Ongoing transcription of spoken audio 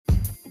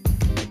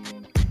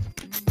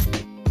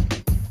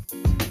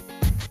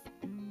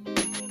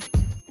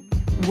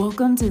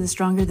Welcome to the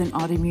Stronger Than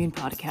Autoimmune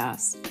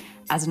podcast.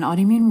 As an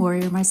autoimmune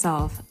warrior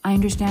myself, I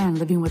understand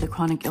living with a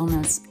chronic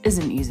illness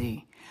isn't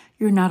easy.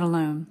 You're not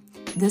alone.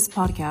 This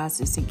podcast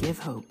is to give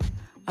hope.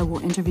 I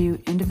will interview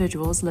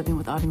individuals living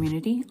with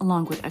autoimmunity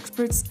along with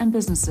experts and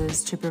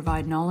businesses to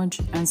provide knowledge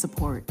and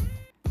support.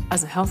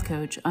 As a health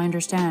coach, I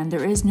understand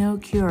there is no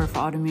cure for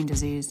autoimmune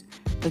disease,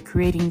 but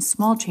creating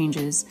small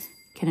changes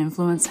can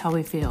influence how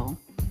we feel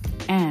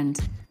and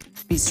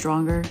be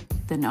stronger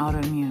than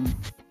autoimmune.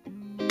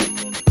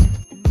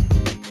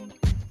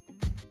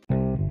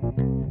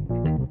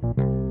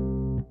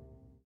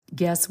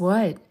 Guess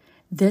what?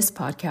 This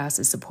podcast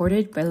is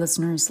supported by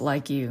listeners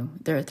like you.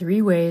 There are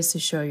 3 ways to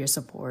show your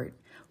support.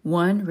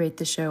 1, rate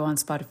the show on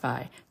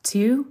Spotify.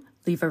 2,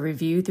 leave a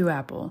review through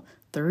Apple.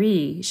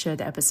 3, share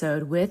the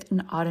episode with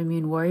an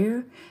autoimmune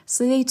warrior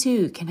so they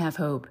too can have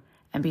hope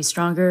and be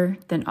stronger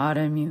than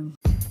autoimmune.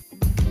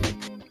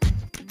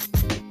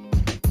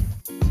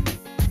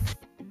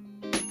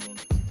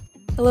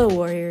 Hello,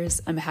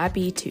 warriors. I'm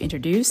happy to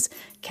introduce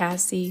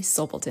Cassie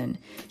Sobelton.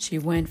 She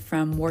went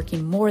from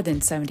working more than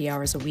 70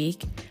 hours a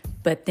week,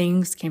 but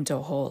things came to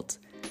a halt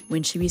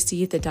when she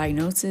received the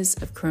diagnosis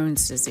of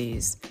Crohn's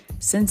disease.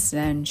 Since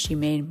then, she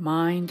made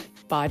mind,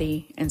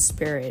 body, and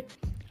spirit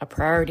a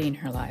priority in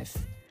her life.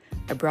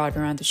 I brought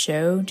her on the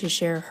show to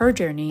share her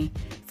journey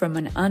from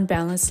an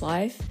unbalanced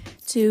life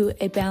to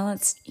a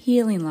balanced,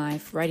 healing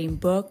life, writing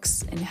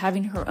books and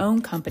having her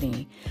own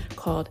company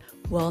called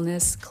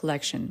Wellness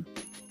Collection.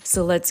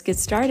 So let's get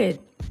started.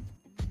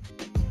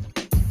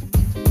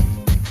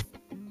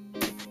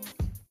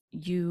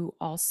 You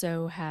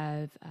also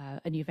have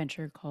a new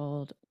venture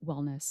called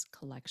Wellness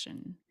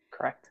Collection.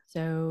 Correct.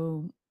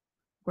 So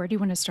where do you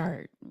want to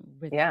start?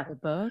 With the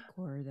book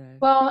or the...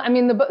 Well, I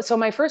mean, the book. So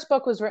my first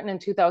book was written in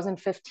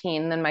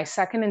 2015, then my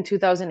second in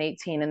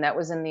 2018, and that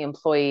was in the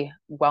employee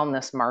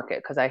wellness market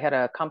because I had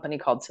a company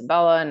called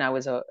Sabella and I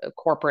was a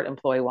corporate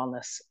employee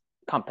wellness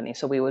company.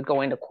 So we would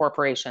go into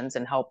corporations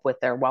and help with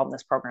their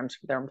wellness programs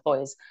for their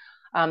employees.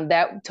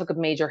 That took a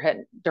major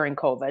hit during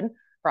COVID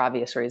for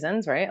obvious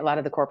reasons, right? A lot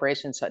of the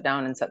corporations shut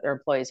down and sent their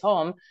employees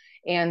home.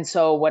 And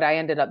so what I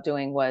ended up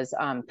doing was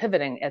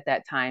pivoting at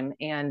that time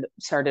and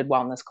started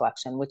Wellness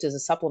Collection, which is a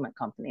supplement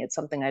company. It's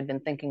something I'd been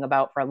thinking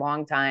about for a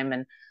long time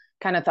and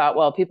kind of thought,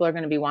 well, people are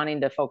going to be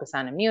wanting to focus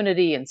on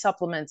immunity and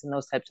supplements and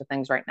those types of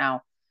things right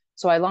now.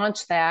 So I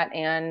launched that,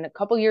 and a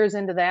couple years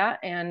into that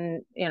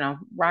and,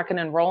 rocking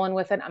and rolling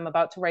with it, I'm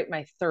about to write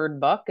my 3rd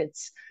book.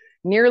 It's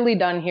nearly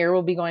done here.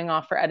 We'll be going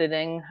off for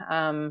editing.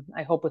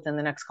 I hope within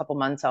the next couple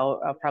months,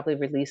 I'll probably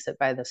release it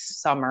by the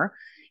summer.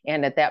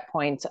 And at that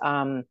point,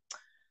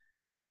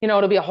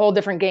 it'll be a whole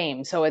different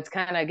game. So it's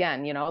kind of,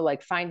 again,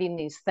 like finding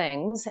these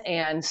things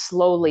and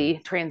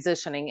slowly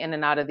transitioning in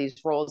and out of these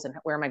roles and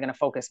where am I going to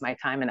focus my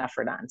time and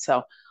effort on.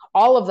 So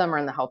all of them are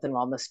in the health and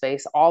wellness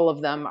space. All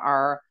of them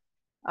are,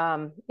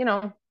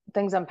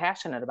 things I'm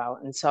passionate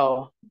about. And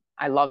so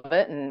I love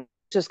it, and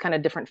just kind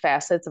of different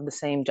facets of the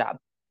same job.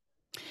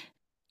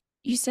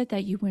 You said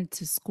that you went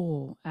to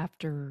school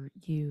after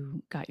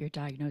you got your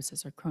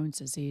diagnosis of Crohn's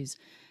disease.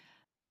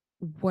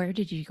 Where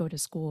did you go to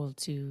school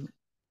to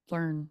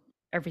learn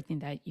everything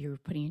that you're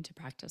putting into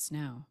practice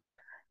now?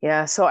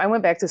 Yeah, so I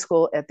went back to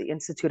school at the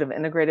Institute of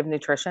Integrative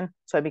Nutrition.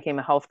 So I became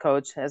a health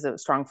coach, has a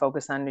strong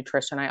focus on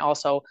nutrition. I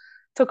also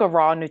took a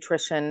raw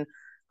nutrition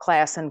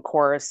class and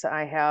course.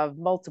 I have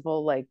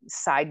multiple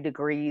side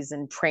degrees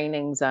and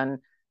trainings on,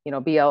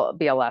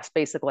 BLS,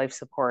 basic life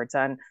supports,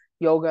 on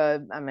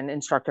yoga. I'm an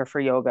instructor for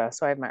yoga.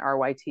 So I have my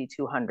RYT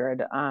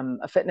 200,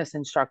 a fitness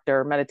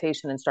instructor,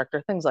 meditation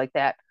instructor, things like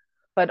that.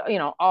 But,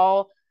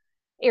 all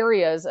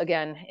areas,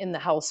 again, in the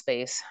health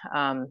space,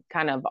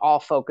 kind of all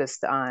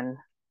focused on,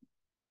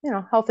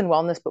 health and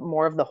wellness, but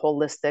more of the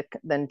holistic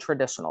than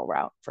traditional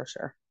route for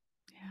sure.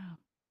 Yeah.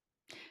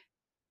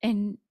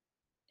 And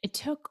it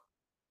took,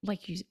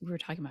 like we were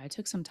talking about, it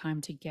took some time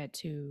to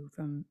get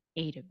from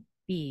A to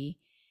B.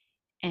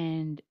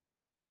 And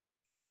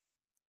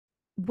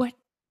what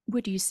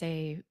would you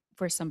say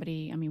for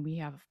somebody, I mean, we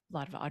have a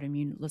lot of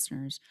autoimmune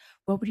listeners,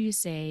 what would you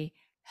say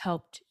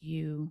helped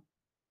you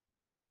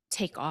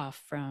take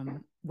off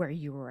from where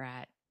you were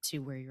at to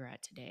where you're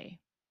at today?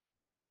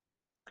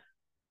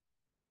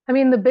 I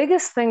mean, the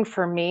biggest thing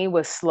for me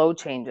was slow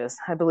changes.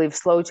 I believe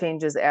slow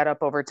changes add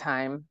up over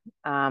time.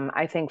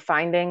 I think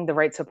finding the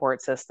right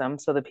support system,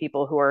 so the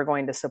people who are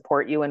going to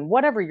support you in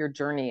whatever your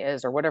journey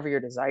is or whatever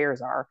your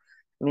desires are.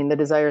 I mean, the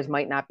desires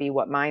might not be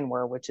what mine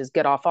were, which is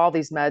get off all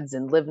these meds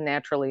and live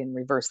naturally and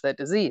reverse that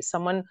disease.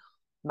 Someone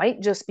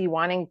might just be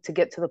wanting to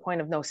get to the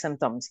point of no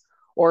symptoms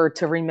or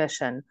to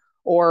remission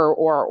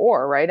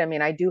or, right? I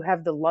mean, I do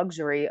have the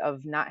luxury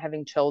of not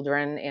having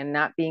children and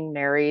not being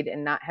married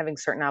and not having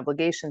certain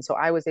obligations. So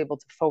I was able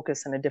to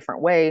focus in a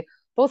different way,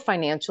 both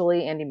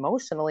financially and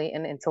emotionally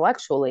and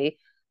intellectually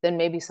than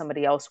maybe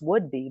somebody else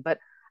would be. But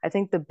I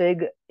think the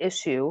big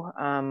issue,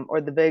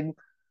 or the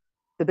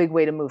big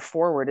way to move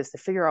forward is to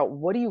figure out,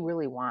 what do you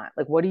really want?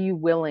 Like, what are you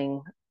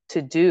willing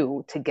to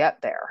do to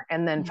get there?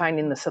 And then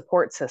finding the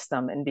support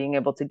system and being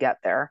able to get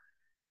there.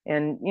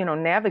 and,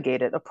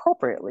 navigate it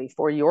appropriately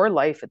for your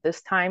life at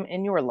this time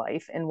in your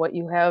life and what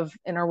you have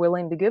and are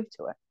willing to give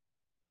to it.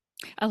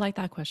 I like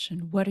that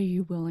question. What are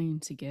you willing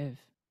to give?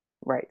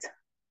 Right.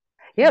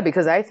 Yeah, Yeah.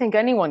 because I think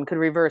anyone could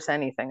reverse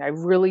anything. I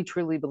really,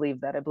 truly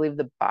believe that. I believe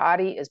the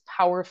body is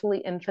powerfully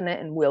infinite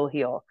and will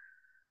heal,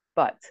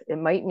 but it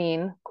might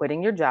mean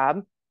quitting your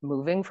job,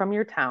 moving from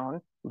your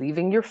town,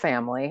 leaving your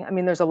family. I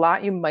mean, there's a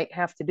lot you might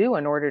have to do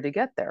in order to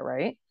get there,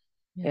 right?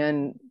 Yeah.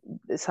 And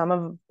some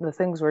of the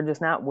things we're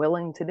just not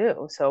willing to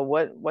do. So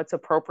what's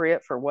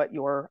appropriate for what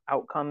your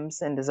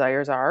outcomes and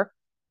desires are,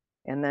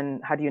 and then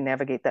how do you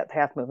navigate that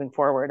path moving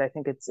forward? I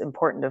think it's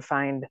important to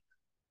find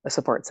a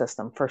support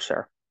system for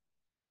sure.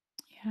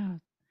 Yeah.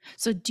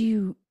 So do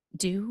you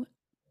do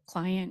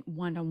client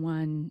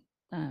one-on-one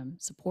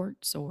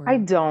supports I or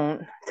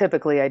don't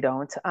typically. I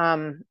don't.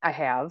 I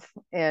have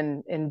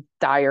in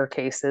dire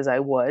cases I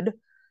would,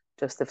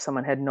 just if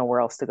someone had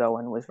nowhere else to go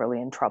and was really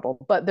in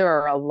trouble. But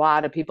there are a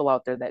lot of people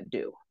out there that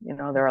do.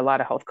 There are a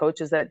lot of health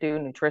coaches that do,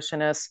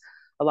 nutritionists,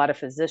 a lot of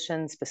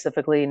physicians,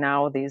 specifically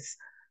now these,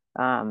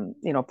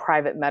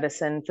 private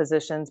medicine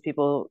physicians.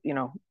 People,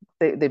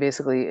 they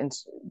basically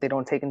they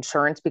don't take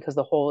insurance because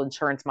the whole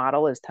insurance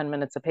model is 10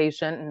 minutes a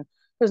patient, and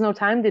there's no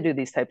time to do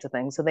these types of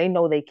things. So they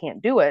know they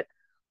can't do it,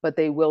 but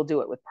they will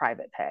do it with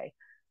private pay.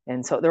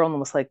 And so they're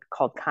almost like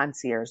called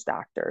concierge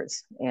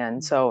doctors.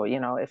 And Mhm. so,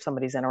 if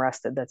somebody's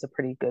interested, that's a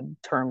pretty good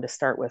term to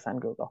start with on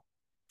Google.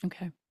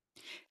 Okay.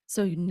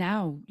 So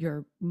now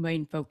your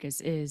main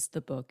focus is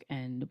the book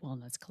and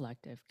Wellness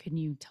Collective. Can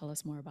you tell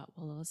us more about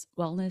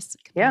Wellness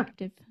Yeah.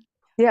 Collective?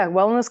 Yeah,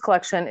 Wellness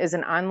Collection is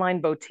an online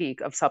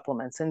boutique of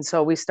supplements. And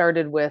so we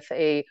started with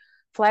a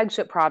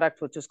flagship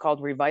product, which is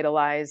called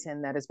Revitalize.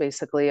 And that is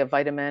basically a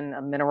vitamin,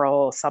 a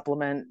mineral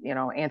supplement,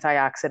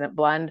 antioxidant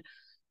blend,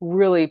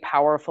 really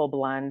powerful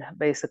blend.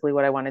 Basically,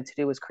 what I wanted to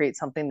do was create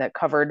something that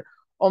covered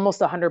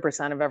almost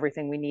 100% of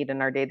everything we need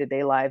in our day to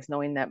day lives,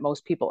 knowing that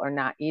most people are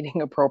not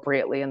eating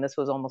appropriately. And this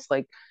was almost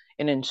like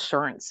an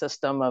insurance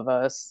system of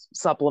a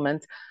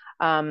supplement.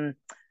 Um,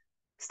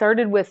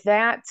 Started with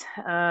that,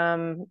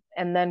 and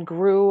then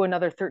grew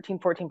another 13,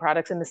 14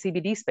 products in the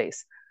CBD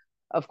space.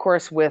 Of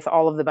course, with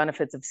all of the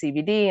benefits of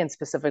CBD and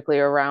specifically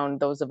around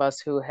those of us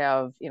who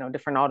have,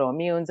 different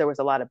autoimmunes, there was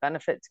a lot of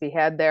benefit to be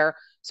had there.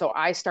 So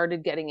I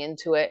started getting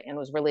into it and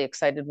was really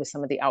excited with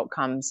some of the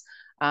outcomes.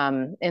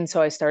 And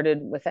so I started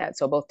with that.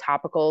 So both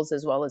topicals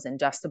as well as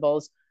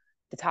ingestibles.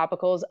 The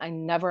topicals, I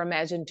never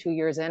imagined 2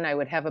 years in I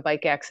would have a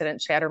bike accident,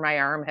 shatter my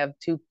arm, have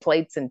two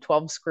plates and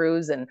 12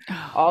 screws and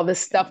Oh all my this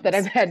stuff that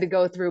I've goodness. had to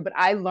go through. But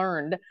I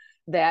learned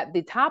that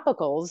the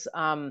topicals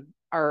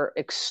are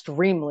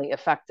extremely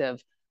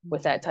effective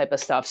with that Mhm. type of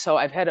stuff. So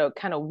I've had a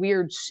kind of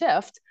weird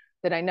shift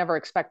that I never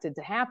expected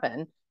to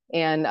happen.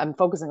 And I'm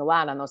focusing a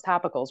lot on those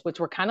topicals, which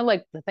were kind of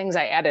like the things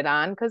I added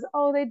on because,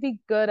 oh, they'd be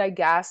good, I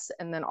guess.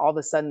 And then all of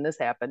a sudden this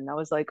happened. And I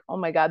was like, oh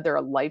my God, they're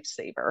a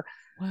lifesaver.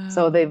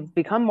 So Wow. they've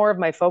become more of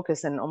my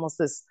focus and almost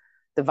this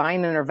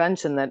divine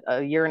intervention that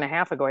a year and a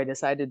half ago I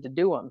decided to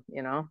do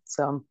them.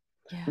 So I'm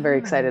very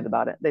Yeah. excited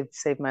about it. They've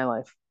saved my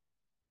life.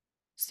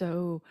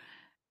 So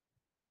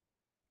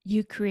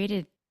you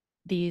created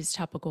these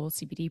topical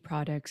CBD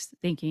products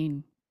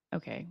thinking,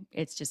 okay,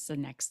 it's just the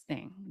next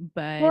thing.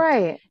 But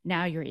Right.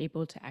 now you're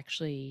able to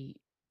actually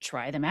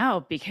try them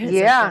out because of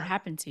what Yeah.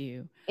 happened to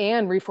you.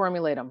 And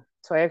reformulate them.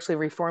 So I actually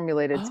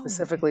reformulated Oh, okay.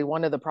 specifically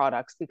one of the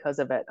products because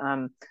of it.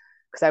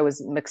 Because I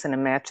was mixing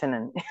and matching.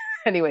 And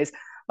anyways,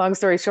 long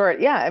story short,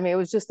 yeah, I mean, it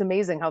was just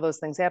amazing how those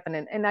things happen.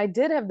 And I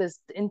did have this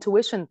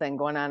intuition thing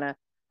going on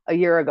a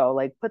year ago,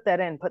 like put that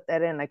in, put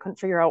that in. I couldn't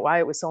figure out why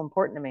it was so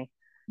important to me.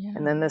 And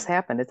Yeah, then this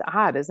happened. It's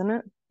odd, isn't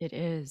it? it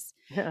is.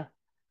 Yeah,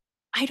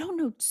 I don't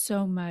know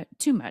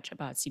too much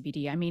about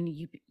CBD. I mean,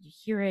 you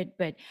hear it,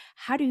 but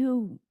how do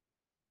you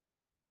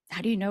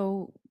how do you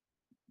know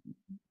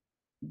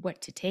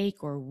what to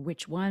take or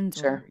which ones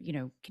or,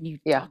 sure. can you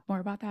Yeah. talk more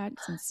about that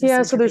since this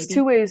Yeah, is so your there's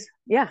two baby? ways.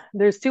 Yeah,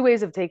 there's two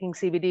ways of taking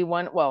CBD.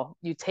 One, well,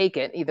 you take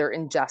it, either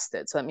ingest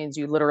it. So that means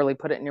you literally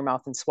put it in your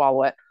mouth and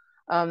swallow it.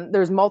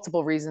 There's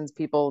multiple reasons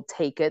people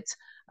take it.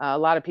 A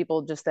lot of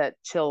people just that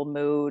chill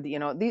mood.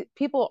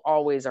 People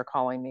always are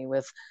calling me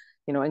with,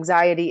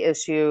 anxiety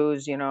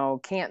issues,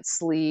 can't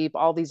sleep,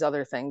 all these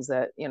other things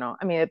that,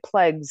 I mean, it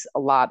plagues a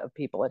lot of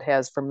people. It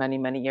has for many,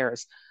 many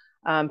years.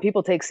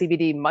 People take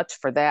CBD much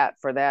for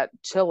that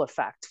chill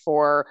effect,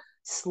 for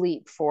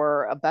sleep,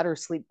 for a better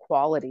sleep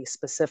quality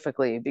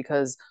specifically,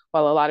 because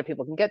while a lot of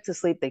people can get to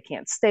sleep, they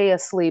can't stay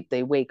asleep.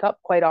 They wake up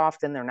quite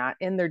often. They're not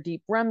in their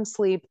deep REM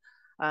sleep.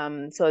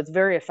 So it's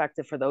very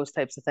effective for those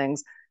types of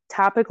things.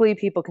 Topically,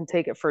 people can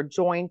take it for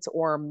joint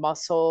or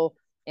muscle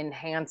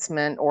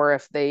enhancement, or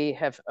if they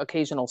have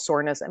occasional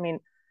soreness. I mean,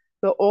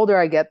 the older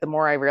I get, the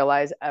more I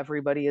realize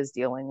everybody is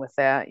dealing with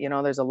that.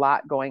 There's a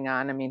lot going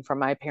on. I mean, from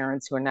my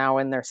parents who are now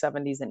in their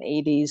 70s and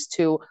 80s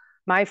to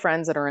my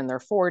friends that are in their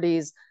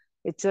 40s,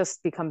 it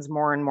just becomes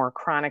more and more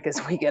chronic as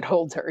we get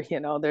older.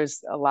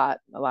 There's a lot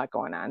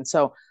going on.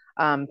 So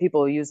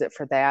people use it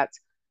for that.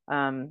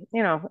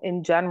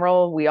 In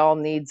general, we all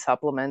need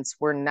supplements.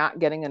 We're not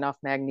getting enough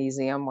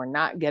magnesium. We're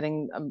not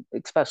getting,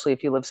 especially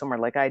if you live somewhere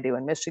like I do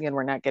in Michigan,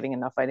 we're not getting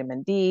enough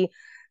vitamin D.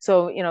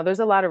 So, there's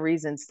a lot of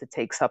reasons to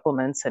take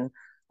supplements. And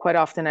quite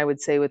often, I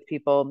would say with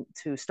people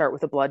to start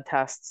with a blood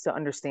test to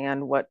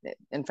understand what,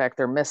 in fact,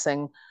 they're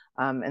missing.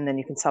 And then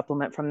you can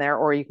supplement from there,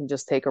 or you can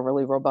just take a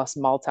really robust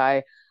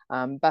multi.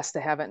 Best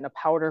to have it in a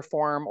powder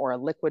form or a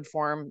liquid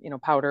form.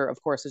 Powder,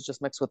 of course, is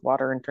just mixed with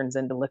water and turns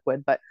into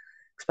liquid, but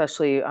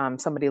especially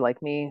somebody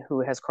like me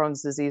who has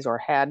Crohn's disease or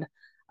had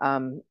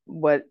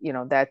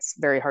that's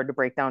very hard to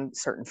break down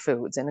certain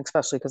foods. And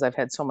especially because I've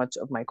had so much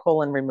of my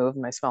colon removed,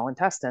 my small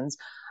intestines,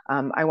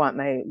 I want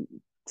my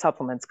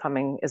supplements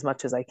coming as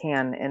much as I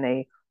can in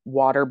a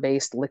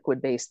water-based,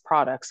 liquid-based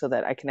product so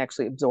that I can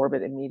actually absorb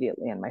it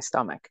immediately in my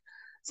stomach.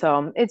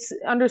 So it's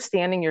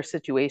understanding your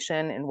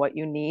situation and what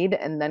you need,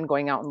 and then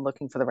going out and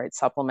looking for the right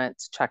supplement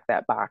to check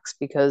that box.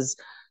 Because,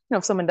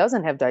 if someone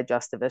doesn't have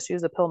digestive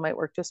issues, a pill might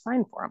work just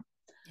fine for them.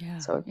 Yeah,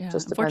 So it yeah.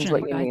 just depends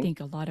what Unfortunately, you I need. think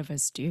a lot of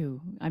us do.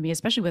 I mean,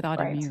 especially with Right.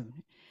 autoimmune.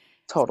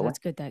 So Totally. that's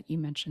good that you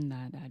mentioned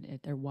that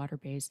they're water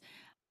based.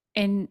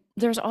 And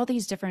there's all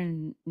these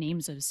different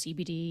names of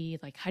CBD.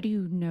 Like, how do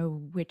you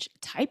know which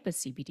type of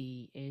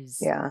CBD is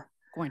Yeah.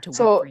 going to work for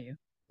So you?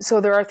 so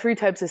there are three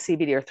types of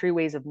CBD or three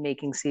ways of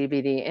making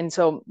CBD. And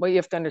so what you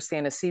have to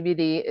understand is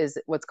CBD is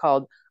what's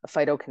called a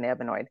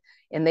phytocannabinoid.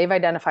 And they've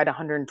identified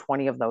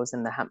 120 of those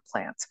in the hemp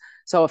plants.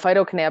 So a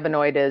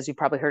phytocannabinoid is, you've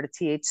probably heard of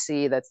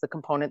THC, that's the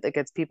component that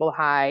gets people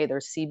high.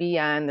 There's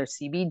CBN, there's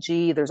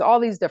CBG, there's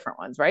all these different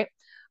ones, right?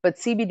 But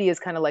CBD is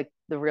kind of like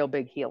the real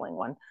big healing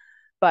one.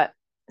 But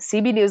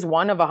CBD is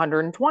one of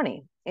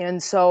 120.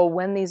 And so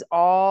when these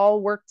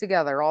all work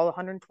together, all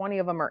 120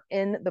 of them are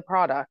in the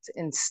product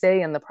and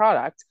stay in the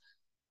product,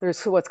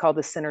 there's what's called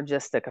the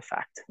synergistic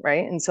effect,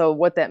 right? And so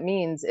what that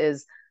means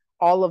is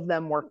all of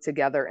them work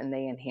together and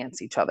they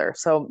enhance each other.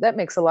 So that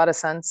makes a lot of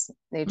sense.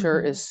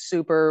 Nature Hmm. is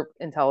super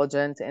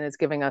intelligent and it's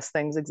giving us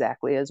things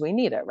exactly as we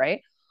need it,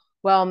 right?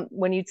 Well,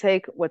 when you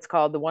take what's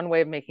called, the one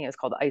way of making it is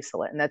called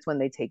isolate, and that's when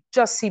they take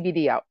just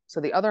CBD out.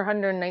 So the other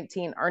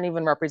 119 aren't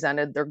even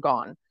represented, they're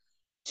gone.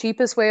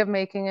 Cheapest way of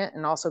making it,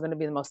 and also going to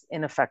be the most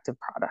ineffective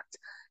product.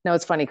 Now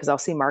it's funny because I'll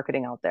see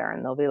marketing out there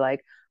and they'll be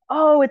like,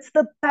 oh, it's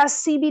the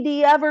best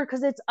CBD ever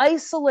because it's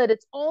isolate.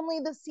 It's only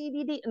the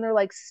CBD. And they're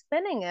like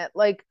spinning it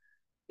like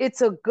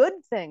it's a good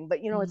thing, but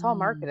it's all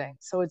marketing. Mm.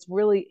 So it's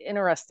really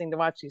interesting to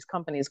watch these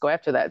companies go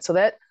after that. So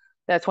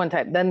that's one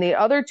type. Then the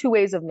other two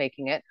ways of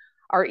making it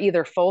are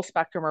either full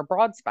spectrum or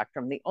broad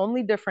spectrum. The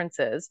only difference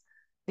is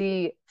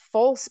the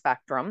full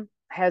spectrum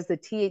has the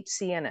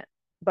THC in it,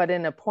 but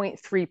in a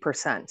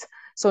 0.3%.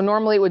 So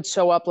normally it would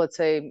show up, let's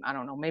say, I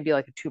don't know, maybe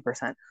like a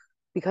 2%.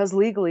 Because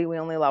legally we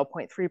only allow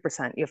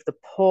 0.3%, you have to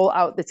pull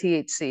out the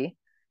THC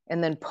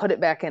and then put it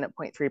back in at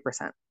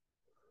 0.3%.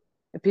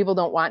 If people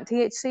don't want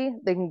THC,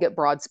 they can get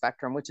broad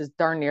spectrum, which is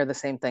darn near the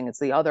same thing. It's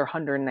the other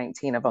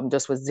 119 of them,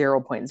 just with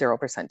 0.0%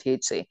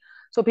 THC.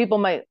 So people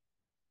might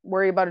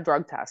worry about a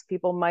drug test.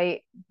 People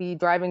might be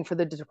driving for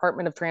the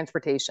Department of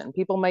Transportation.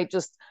 People might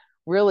just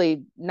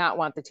really not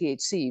want the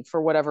THC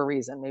for whatever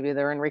reason. Maybe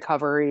they're in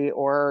recovery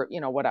or,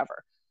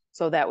 whatever.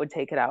 So that would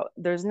take it out.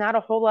 There's not a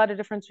whole lot of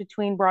difference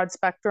between broad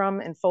spectrum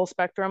and full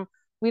spectrum.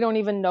 We don't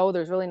even know.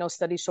 There's really no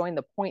study showing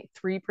the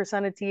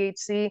 0.3% of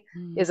THC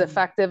is Mm.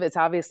 effective. It's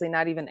obviously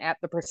not even at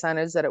the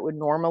percentage that it would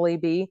normally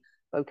be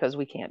because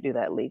we can't do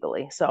that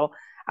legally. So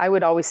I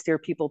would always steer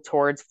people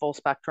towards full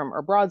spectrum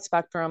or broad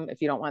spectrum.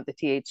 If you don't want the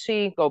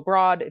THC, go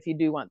broad. If you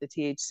do want the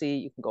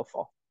THC, you can go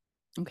full.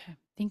 Okay.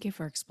 Thank you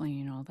for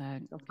explaining all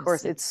that Of because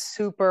course, it's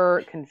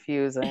super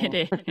confusing.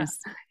 it is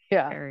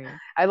Yeah. very.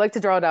 I like to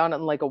draw down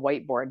on like a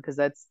whiteboard because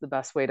that's the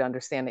best way to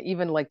understand it.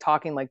 Even like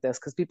talking like this,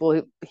 because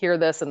people hear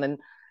this and then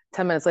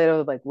 10 minutes later,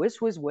 they're like,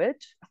 which was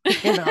which?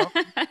 you know,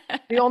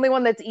 the only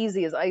one that's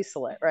easy is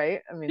isolate,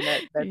 right? I mean,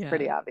 that's Yeah.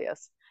 pretty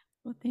obvious.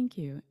 Well, thank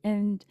you.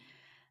 And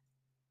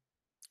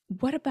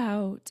what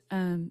about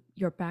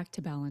your Back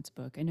to Balance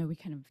book? I know we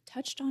kind of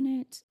touched on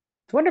it.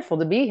 It's wonderful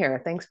to be here.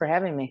 Thanks for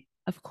having me.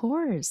 Of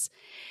course.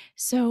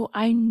 So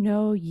I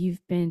know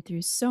you've been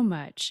through so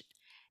much.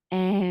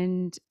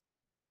 And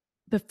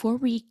before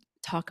we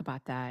talk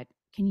about that,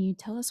 can you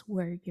tell us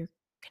where you're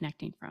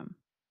connecting from?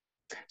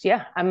 So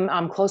yeah,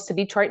 I'm close to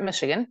Detroit,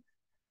 Michigan.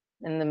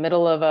 In the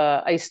middle of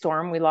a ice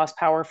storm. We lost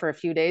power for a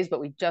few days, but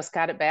we just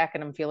got it back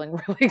and I'm feeling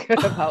really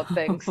good about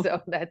things.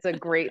 So that's a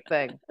great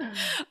thing.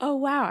 Oh,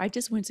 wow. I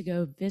just went to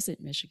go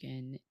visit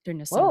Michigan during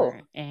the summer.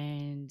 Whoa,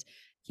 And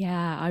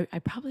yeah, I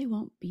probably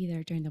won't be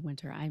there during the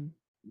winter.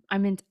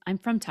 I'm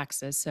from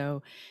Texas,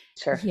 so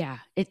sure. yeah,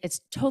 it's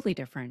totally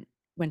different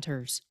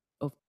winters.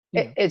 Oh,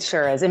 you It know.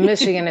 sure is. And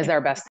Michigan is our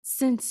best.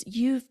 Since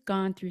you've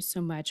gone through so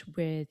much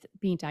with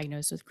being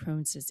diagnosed with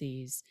Crohn's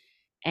disease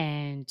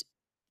and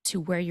to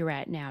where you're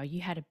at now,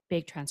 you had a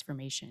big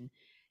transformation.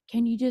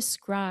 Can you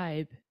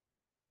describe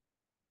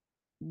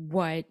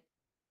what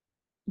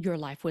your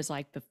life was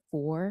like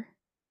before?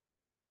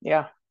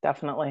 Yeah,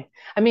 definitely.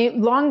 I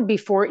mean, long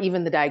before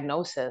even the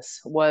diagnosis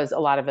was a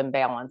lot of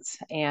imbalance.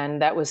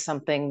 And that was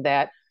something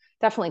that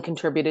definitely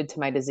contributed to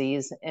my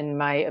disease, in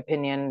my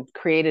opinion,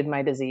 created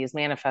my disease,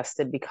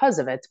 manifested because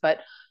of it. But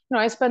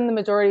I spend the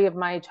majority of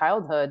my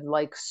childhood,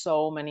 like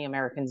so many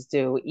Americans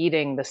do,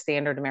 eating the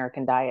standard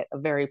American diet, a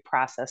very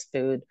processed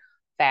food,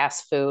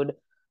 fast food,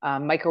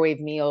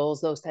 microwave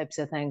meals, those types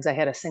of things. I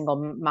had a single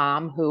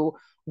mom who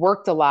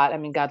worked a lot. I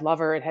mean, God love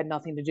her. It had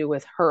nothing to do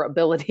with her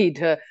ability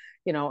to,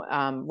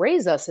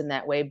 raise us in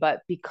that way. But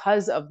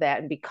because of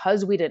that, and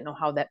because we didn't know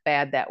how that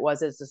bad that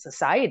was as a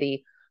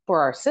society,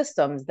 for our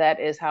systems, that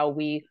is how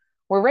we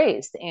were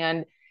raised.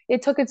 And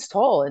it took its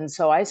toll. And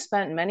so I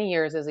spent many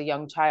years as a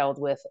young child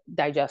with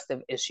digestive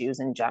issues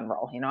in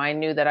general. I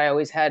knew that I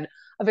always had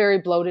a very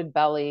bloated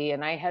belly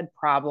and I had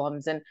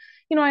problems. And,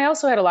 I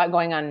also had a lot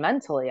going on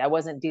mentally. I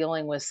wasn't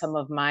dealing with some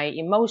of my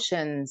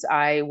emotions.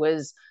 I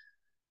was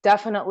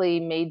definitely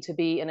made to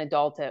be an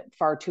adult at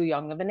far too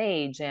young of an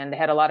age and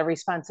had a lot of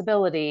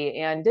responsibility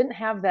and didn't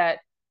have that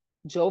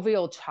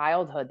jovial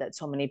childhood that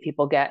so many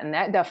people get. And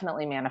that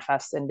definitely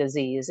manifests in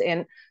disease.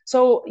 And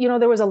so,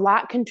 there was a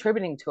lot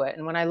contributing to it.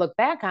 And when I look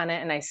back on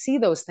it and I see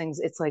those things,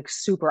 it's like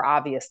super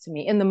obvious to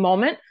me. In the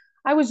moment,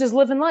 I was just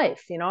living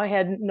life. I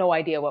had no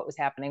idea what was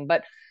happening.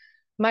 But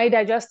my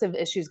digestive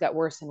issues got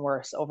worse and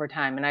worse over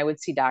time. And I would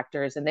see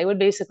doctors and they would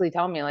basically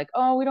tell me, like,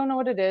 oh, we don't know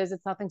what it is.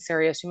 It's nothing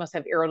serious. You must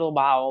have irritable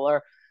bowel,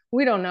 or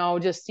we don't know.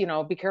 Just,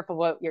 be careful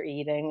what you're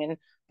eating. And,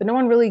 but no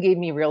one really gave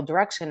me real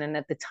direction. And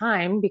at the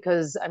time,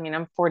 because I mean,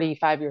 I'm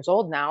 45 years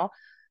old now,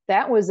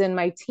 that was in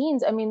my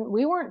teens. I mean,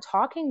 we weren't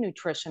talking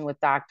nutrition with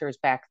doctors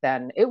back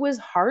then. It was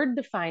hard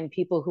to find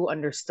people who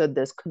understood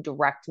this, could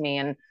direct me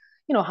and,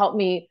 help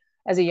me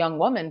as a young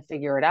woman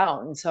figure it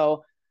out. And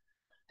so,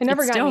 I It's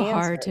never got still any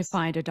hard to answers.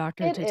 find a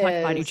doctor It to talk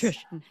about is.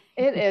 nutrition.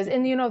 It is.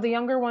 And, the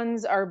younger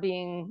ones are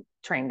being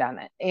trained on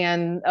it.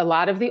 And a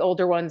lot of the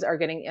older ones are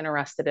getting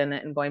interested in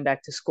it and going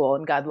back to school.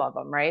 And God love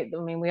them, right?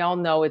 I mean, we all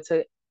know it's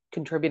a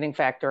contributing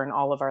factor in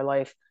all of our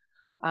life.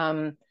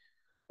 Um,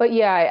 but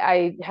yeah,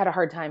 I had a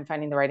hard time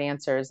finding the right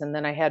answers. And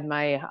then I had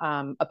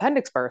my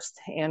appendix burst.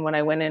 And when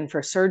I went in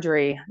for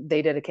surgery,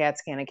 they did a CAT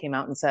scan and came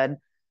out and said,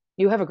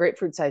 you have a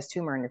grapefruit sized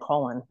tumor in your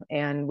colon.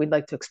 And we'd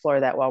like to explore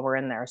that while we're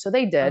in there. So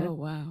they did. Oh,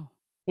 wow.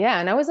 Yeah,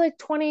 and I was like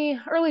 20,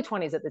 early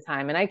 20s at the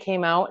time. And I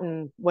came out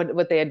and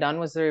what they had done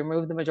was they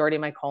removed the majority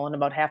of my colon,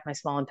 about half my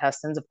small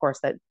intestines, of course,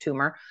 that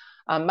tumor,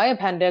 my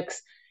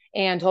appendix,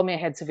 and told me I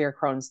had severe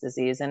Crohn's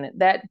disease. And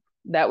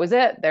that was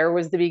it. There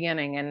was the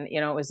beginning. And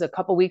it was a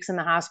couple weeks in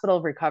the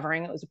hospital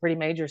recovering. It was a pretty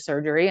major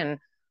surgery and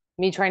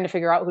me trying to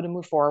figure out who to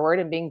move forward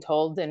and being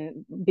told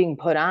and being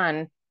put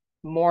on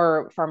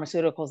more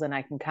pharmaceuticals than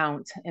I can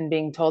count and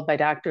being told by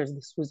doctors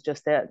this was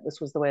just it. This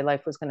was the way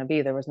life was going to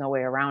be. There was no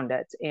way around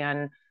it.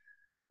 And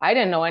I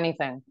didn't know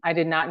anything. I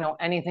did not know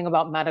anything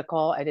about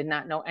medical. I did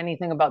not know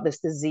anything about this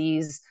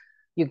disease.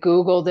 You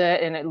Googled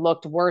it and it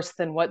looked worse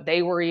than what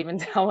they were even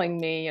telling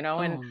me, and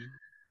Oh,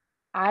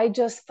 I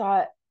just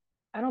thought,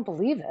 I don't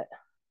believe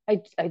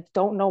it. I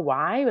don't know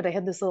why, but I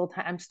had this little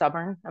I'm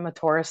stubborn. I'm a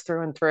Taurus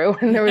through and through.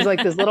 And there was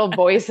like this little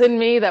voice in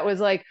me that was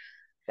like,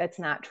 that's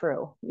not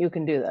true. You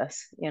can do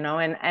this, and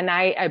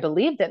I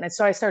believed it. And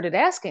so I started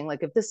asking,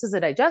 like, if this is a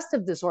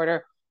digestive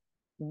disorder,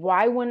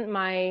 why wouldn't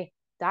my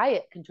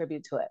diet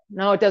contribute to it?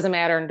 No, it doesn't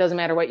matter. And it doesn't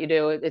matter what you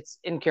do. It's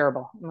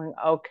incurable. I'm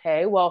like,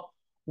 okay, well,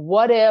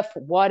 what if?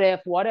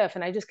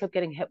 And I just kept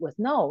getting hit with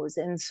no's.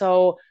 And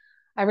so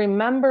I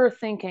remember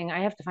thinking,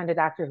 I have to find a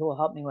doctor who will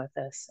help me with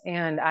this.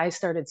 And I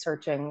started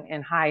searching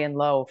in high and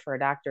low for a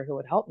doctor who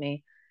would help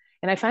me.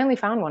 And I finally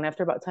found one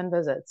after about 10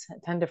 visits,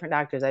 10 different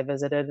doctors I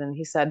visited. And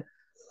he said,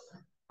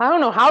 I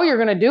don't know how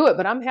you're going to do it,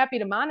 but I'm happy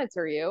to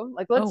monitor you.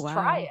 Like, oh, let's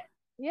try wow. it.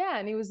 Yeah.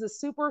 And he was a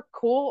super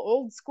cool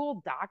old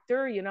school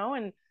doctor,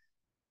 and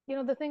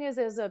the thing is,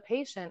 as a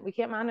patient, we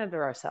can't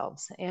monitor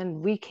ourselves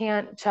and we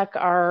can't check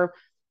our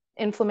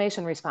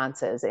inflammation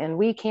responses and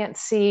we can't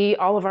see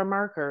all of our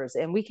markers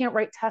and we can't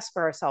write tests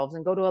for ourselves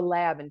and go to a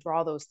lab and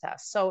draw those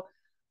tests. So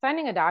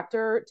finding a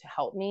doctor to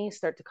help me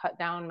start to cut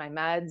down my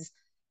meds.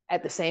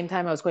 At the same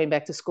time, I was going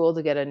back to school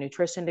to get a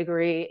nutrition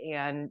degree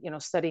and,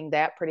 studying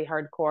that pretty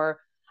hardcore.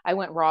 I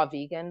went raw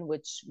vegan,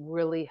 which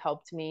really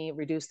helped me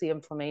reduce the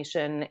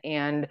inflammation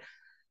and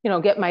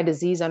get my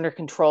disease under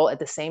control. At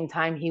the same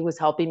time, he was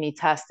helping me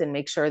test and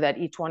make sure that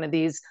each one of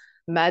these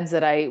meds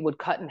that I would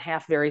cut in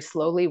half very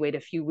slowly, wait a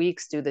few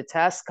weeks, do the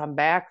test, come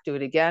back, do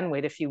it again,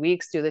 wait a few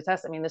weeks, do the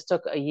test. I mean, this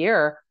took a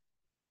year.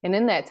 And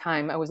in that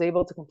time, I was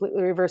able to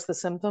completely reverse the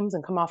symptoms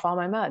and come off all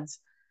my meds.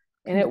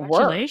 And it worked.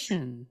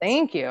 Congratulations.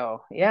 Thank you.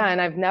 Yeah. And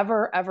I've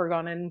never, ever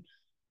gone in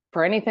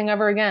for anything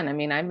ever again. I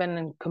mean, I've been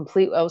in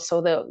complete, oh,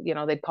 so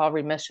that, they'd call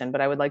remission, but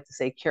I would like to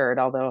say cured,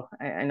 although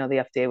I know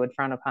the FDA would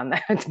frown upon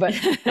that. But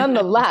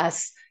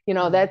nonetheless,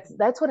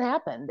 that's what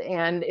happened.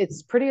 And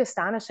it's pretty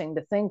astonishing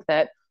to think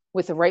that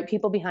with the right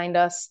people behind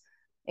us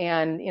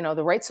and,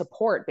 the right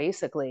support,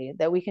 basically,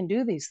 that we can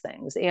do these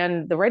things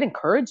and the right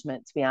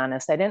encouragement, to be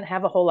honest. I didn't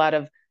have a whole lot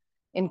of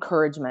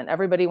encouragement.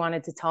 Everybody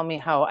wanted to tell me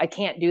how I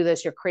can't do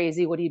this. You're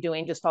crazy. What are you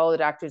doing? Just follow the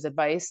doctor's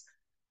advice.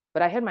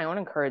 But I had my own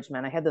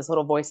encouragement. I had this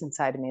little voice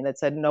inside of me that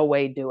said, no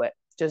way, do it.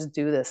 just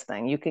do this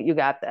thing. You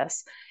got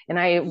this. And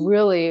I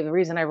really, the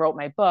reason I wrote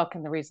my book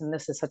and the reason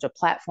this is such a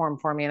platform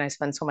for me and I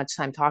spend so much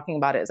time talking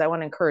about it is I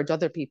want to encourage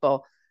other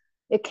people.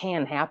 It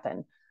can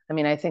happen. I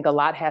mean, I think a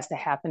lot has to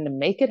happen to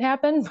make it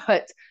happen,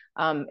 but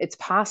it's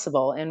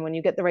possible. And when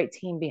you get the right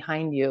team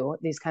behind you,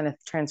 these kind of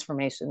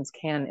transformations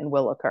can and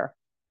will occur.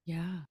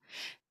 Yeah.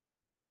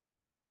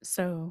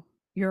 So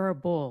you're a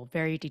bull,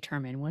 very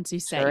determined. Once you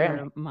set Sure am.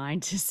 your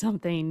mind to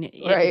something,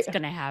 Right. it's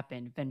going to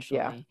happen Yeah.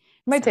 eventually.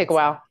 Might take a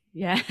Sounds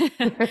like.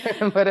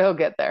 while, Yeah. but it'll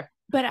get there.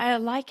 But I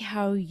like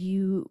how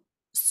you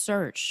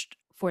searched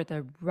for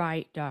the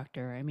right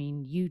doctor. I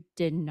mean, you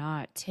did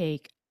not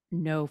take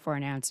no for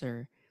an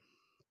answer.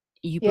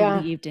 You Yeah,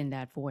 believed in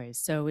that voice.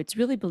 So it's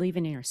really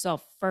believing in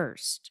yourself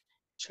first.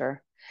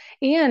 sure.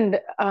 And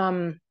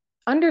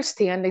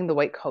understanding the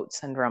white coat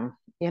syndrome.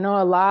 A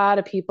lot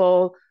of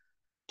people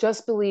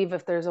just believe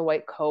if there's a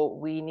white coat,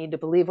 we need to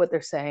believe what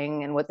they're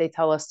saying and what they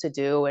tell us to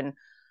do. And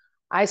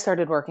I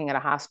started working at a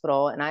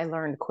hospital and I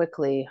learned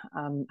quickly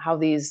how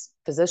these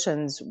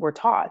physicians were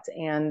taught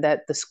and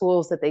that the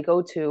schools that they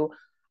go to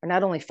are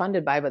not only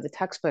funded by, but the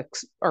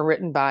textbooks are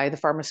written by the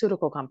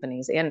pharmaceutical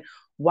companies. And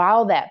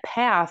while that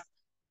path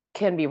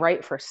can be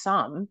right for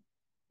some,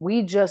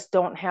 we just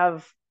don't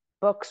have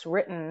books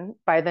written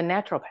by the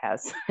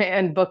naturopaths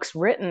and books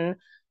written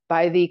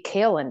by the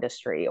kale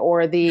industry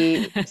or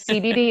the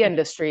CBD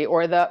industry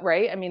or the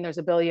right. I mean, there's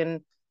a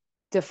billion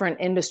different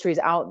industries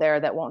out there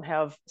that won't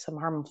have some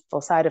harmful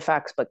side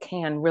effects, but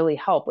can really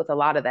help with a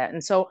lot of that.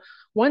 And so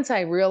once I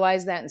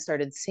realized that and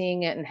started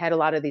seeing it and had a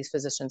lot of these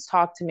physicians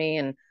talk to me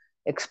and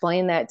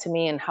explain that to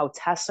me and how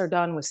tests are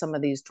done with some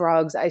of these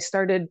drugs, I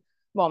started,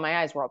 well, my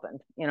eyes were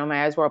opened.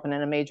 My eyes were open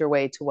in a major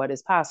way to what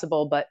is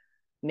possible, but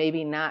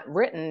maybe not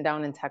written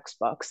down in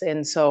textbooks.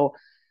 And so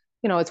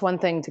it's one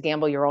thing to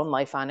gamble your own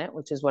life on it,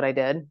 which is what I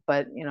did.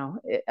 But,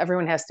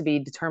 everyone has to be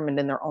determined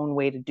in their own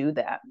way to do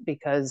that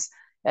because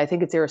I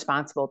think it's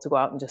irresponsible to go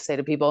out and just say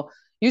to people,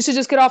 you should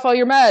just get off all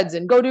your meds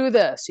and go do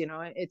this.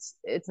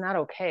 It's not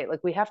okay.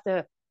 Like we have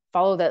to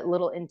follow that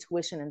little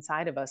intuition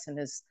inside of us. And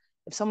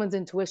if someone's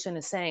intuition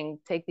is saying,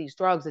 take these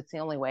drugs, it's the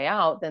only way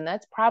out, then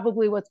that's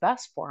probably what's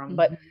best for them.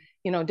 But,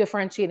 Mhm.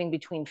 differentiating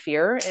between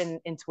fear and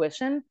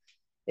intuition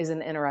is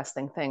an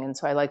interesting thing. And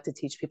so I like to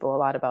teach people a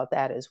lot about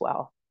that as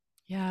well.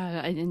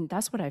 Yeah, and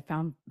that's what I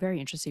found very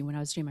interesting when I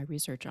was doing my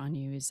research on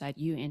you is that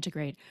you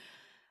integrate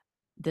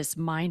this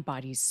mind,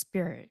 body,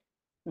 spirit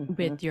Mm-hmm.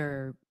 with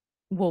your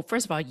well,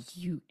 first of all,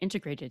 you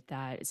integrated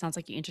that. It sounds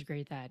like you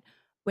integrated that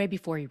way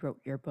before you wrote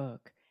your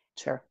book.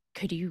 Sure.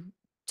 Could you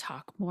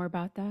talk more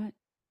about that?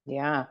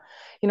 Yeah.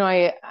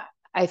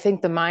 I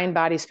think the mind,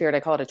 body, spirit, I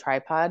call it a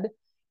tripod,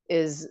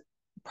 is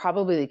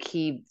probably the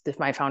key to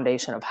my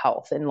foundation of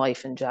health and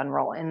life in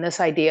general. And this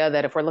idea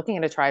that if we're looking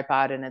at a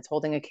tripod and it's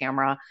holding a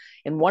camera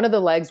and one of the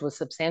legs was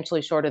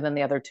substantially shorter than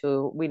the other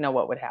two, we know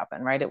what would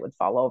happen, right? It would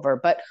fall over.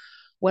 But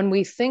when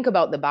we think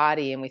about the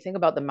body and we think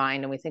about the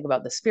mind and we think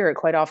about the spirit,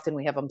 quite often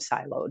we have them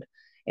siloed.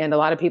 And a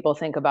lot of people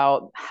think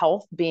about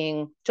health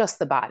being just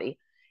the body.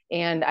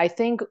 And I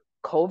think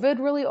COVID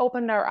really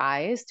opened our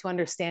eyes to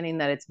understanding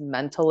that it's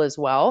mental as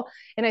well.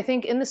 And I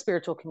think in the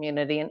spiritual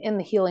community and in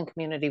the healing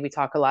community, we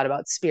talk a lot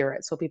about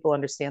spirit. So people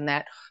understand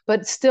that.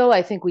 But still,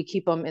 I think we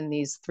keep them in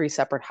these three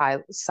separate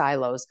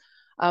silos.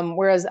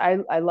 Whereas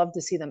I love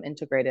to see them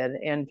integrated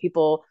and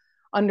people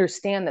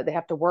understand that they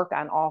have to work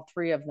on all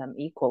three of them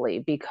equally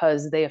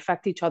because they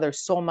affect each other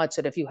so much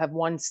that if you have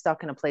one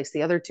stuck in a place,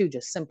 the other two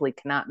just simply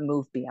cannot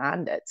move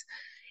beyond it.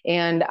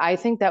 And I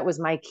think that was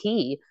my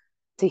key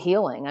to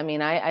healing. I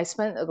mean, I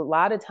spent a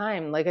lot of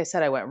time, like I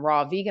said, I went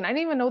raw vegan. I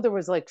didn't even know there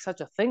was like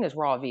such a thing as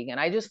raw vegan.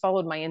 I just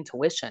followed my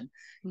intuition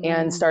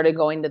and started Mm.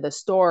 going to the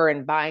store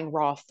and buying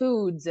raw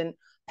foods and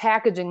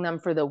packaging them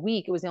for the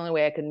week. It was the only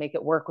way I could make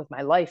it work with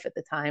my life at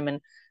the time. And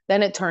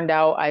then it turned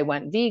out I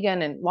went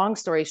vegan. And long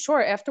story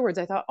short, afterwards,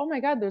 I thought, oh my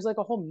God, there's like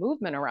a whole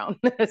movement around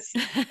this.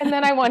 And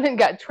then I went and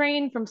got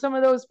trained from some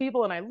of those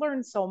people and I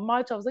learned so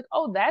much. I was like,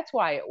 oh, that's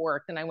why it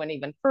worked. And I went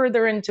even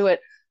further into it.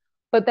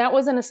 But that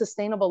wasn't a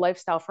sustainable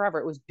lifestyle forever.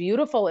 It was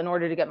beautiful in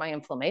order to get my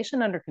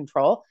inflammation under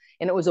control.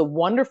 And it was a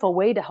wonderful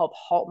way to help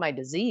halt my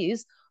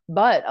disease.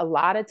 But a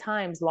lot of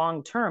times,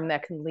 long term,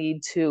 that can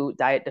lead to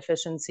diet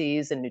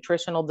deficiencies and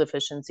nutritional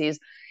deficiencies.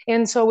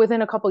 And so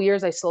within a couple of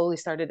years, I slowly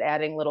started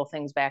adding little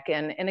things back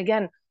in. And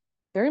again,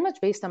 very much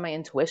based on my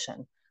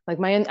intuition. Like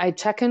I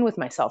check in with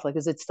myself. Like,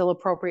 is it still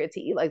appropriate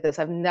to eat like this?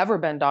 I've never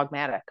been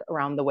dogmatic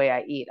around the way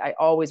I eat. I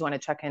always want to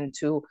check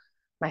into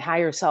my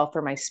higher self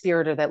or my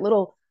spirit or that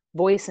little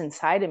voice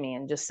inside of me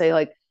and just say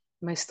like,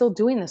 am I still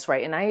doing this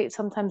right? And I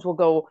sometimes will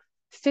go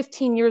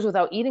 15 years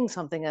without eating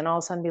something and all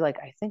of a sudden be like,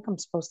 I think I'm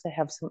supposed to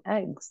have some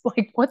eggs.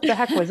 Like, what the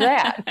heck was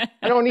that?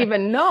 I don't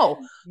even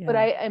know. But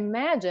Yeah. I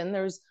imagine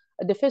there's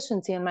a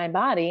deficiency in my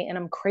body and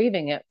I'm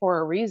craving it for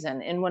a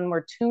reason. And when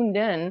we're tuned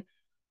in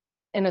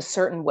a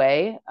certain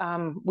way,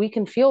 we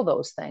can feel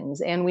those things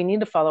and we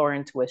need to follow our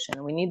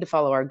intuition. We need to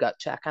follow our gut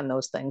check on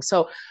those things.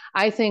 So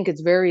I think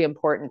it's very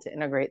important to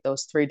integrate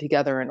those three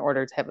together in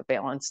order to have a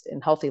balanced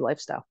and healthy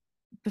lifestyle.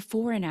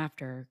 Before and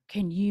after,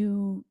 can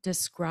you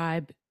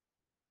describe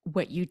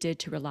what you did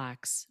to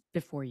relax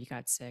before you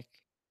got sick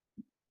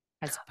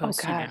as Oh opposed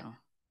to God. now.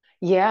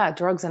 Yeah,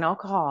 drugs and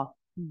alcohol.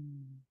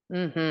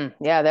 Mm.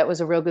 Yeah, that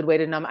was a real good way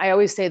to numb. I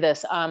always say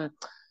this.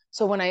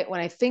 So when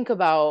I think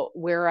about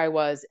where I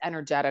was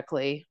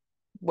energetically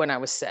when I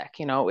was sick,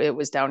 it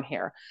was down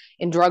here.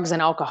 And drugs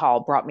and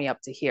alcohol brought me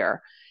up to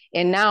here.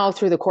 And now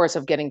through the course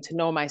of getting to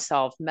know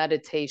myself,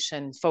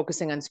 meditation,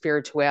 focusing on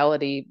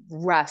spirituality,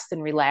 rest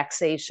and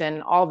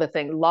relaxation, all the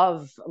things,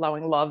 love,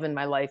 allowing love in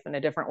my life in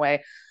a different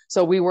way.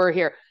 So we were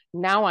here.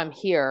 Now I'm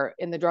here,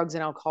 and the drugs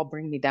and alcohol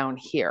bring me down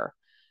here.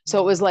 So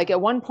it was like Mm.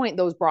 at one point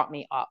those brought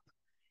me up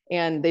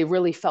and they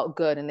really felt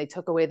good and they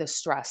took away the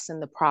stress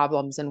and the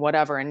problems and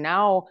whatever. And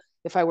now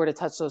if I were to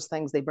touch those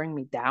things, they bring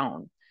me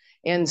down.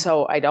 And Mm.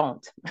 so I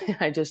don't.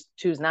 I just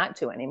choose not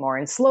to anymore.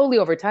 And slowly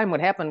over time, what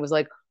happened was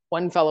like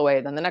one fell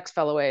away, then the next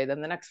fell away,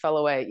 then the next fell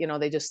away.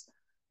 They just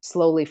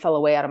slowly fell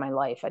away out of my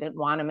life. I didn't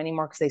want them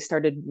anymore because they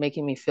started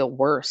making me feel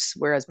worse,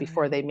 whereas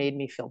before Right. they made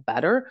me feel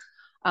better.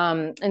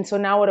 And so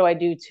now what do I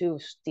do to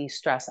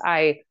de-stress?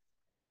 I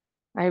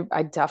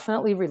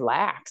definitely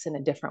relax in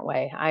a different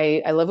way.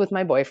 I live with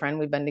my boyfriend.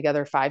 We've been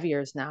together 5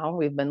 years now.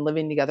 We've been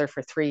living together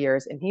for 3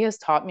 years, and he has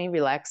taught me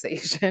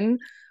relaxation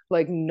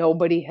like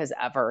nobody has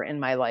ever in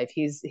my life.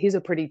 He's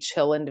a pretty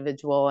chill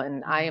individual,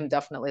 and I am Mm.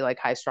 definitely like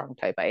high strung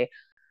type.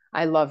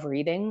 I love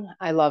reading.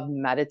 I love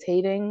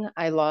meditating.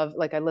 I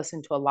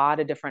listen to a lot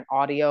of different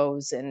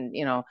audios and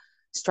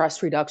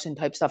stress reduction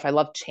type stuff. I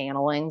love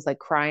channelings like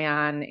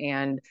Cryon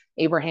and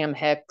Abraham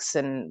Hicks,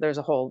 and there's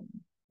a whole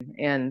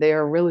and they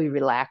are really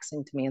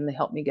relaxing to me and they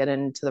help me get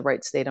into the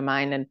right state of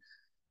mind and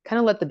kind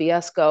of let the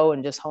BS go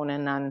and just hone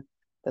in on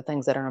the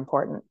things that are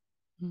important.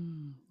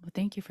 Well,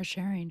 thank you for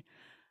sharing.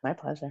 My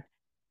pleasure.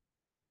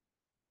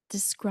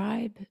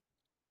 Describe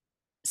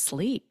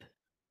sleep.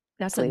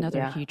 That's Sleep, another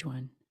yeah. huge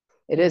one.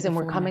 It The is. And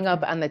we're before and coming up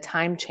after. on the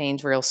time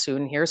change real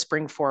soon here,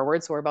 spring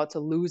forward. So we're about to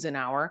lose an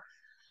hour.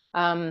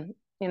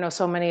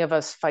 So many of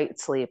us fight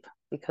sleep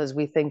because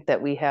we think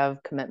that we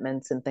have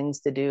commitments and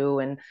things to do.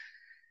 And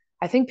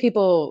I think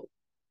people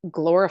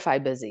glorify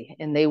busy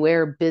and they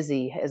wear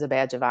busy as a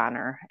badge of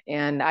honor.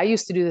 And I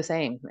used to do the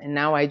same. And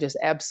now I just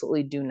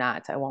absolutely do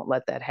not. I won't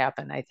let that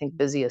happen. I think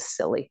busy is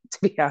silly, to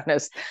be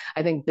honest.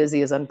 I think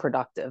busy is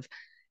unproductive.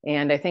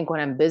 And I think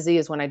when I'm busy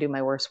is when I do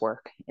my worst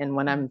work. And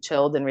when Mm. I'm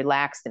chilled and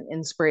relaxed and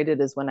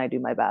inspirated is when I do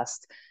my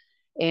best.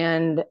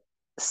 And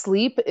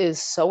sleep is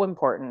so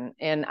important.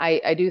 And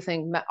I do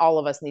think all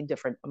of us need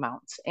different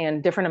amounts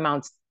and different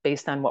amounts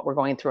based on what we're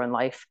going through in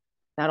life,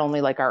 not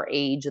only like our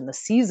age and the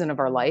season of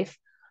our life,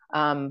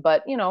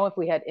 but if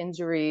we had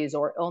injuries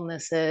or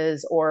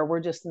illnesses, or we're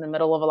just in the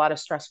middle of a lot of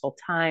stressful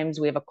times,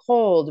 we have a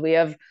cold, we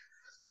have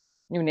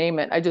you name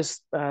it. I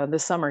just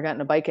this summer got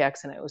in a bike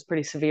accident. It was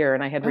pretty severe,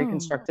 and I had Oh,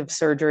 reconstructive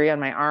surgery on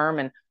my arm.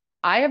 And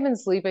I have been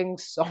sleeping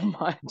so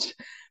much.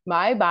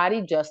 My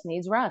body just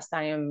needs rest.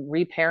 I am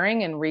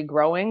repairing and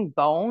regrowing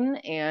bone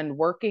and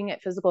working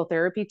at physical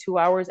therapy 2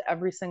 hours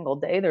every single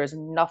day. There's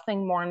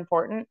nothing more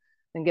important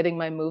than getting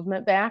my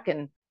movement back.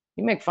 And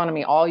you make fun of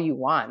me all you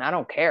want. I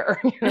don't care.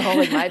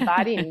 Like my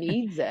body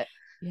needs it,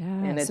 yeah.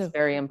 and it's So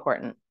very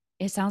important.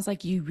 it sounds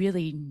like you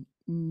really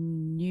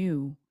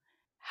knew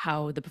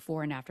how the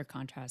before and after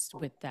contrast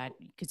with that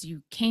because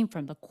you came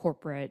from the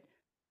corporate,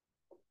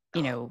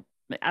 you know,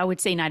 I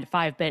would say 9 to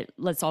 5, but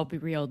let's all be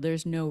real.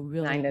 There's no Nine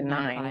really to nine to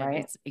nine, five.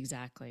 right? It's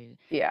exactly.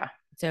 Yeah.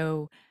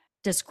 So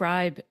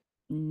describe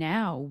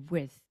now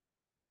with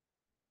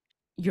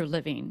your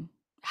living.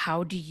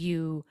 How do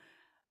you,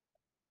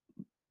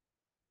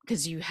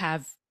 because you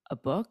have a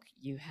book,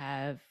 you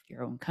have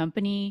your own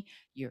company,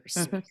 you're a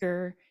Hmm.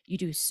 speaker, you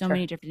do so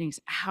many Sure. different things.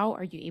 How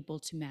are you able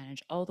to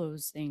manage all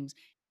those things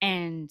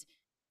and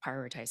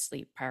prioritize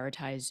sleep,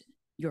 prioritize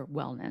your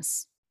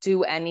wellness?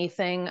 Do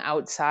anything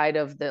outside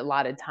of the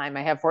allotted time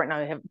I have for it. And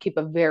I have keep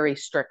a very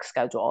strict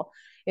schedule.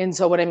 And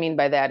so what I mean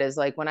by that is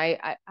like when I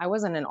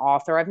wasn't an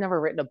author, I've never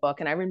written a book.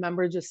 And I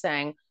remember just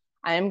saying,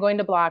 I am going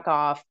to block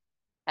off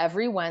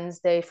every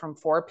Wednesday from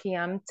 4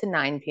 p.m. to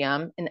 9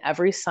 p.m. and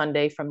every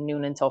Sunday from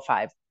noon until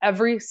 5,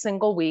 every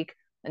single week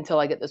until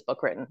I get this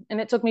book written. And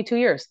it took me 2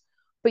 years.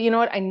 But you know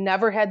what? I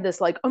never had this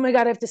like, oh my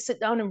God, I have to sit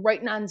down and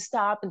write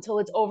nonstop until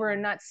it's over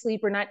and not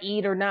sleep or not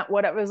eat or not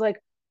whatever. It was like,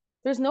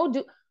 there's no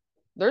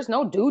there's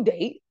no due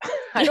date.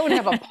 I don't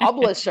have a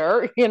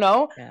publisher,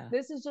 Yeah.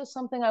 This is just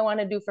something I want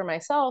to do for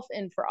myself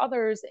and for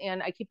others.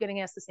 And I keep getting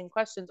asked the same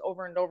questions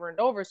over and over and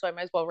over. So I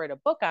might as well write a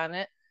book on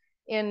it.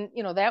 And,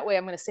 that way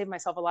I'm going to save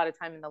myself a lot of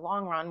time in the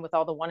long run with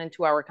all the 1 and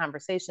 2 hour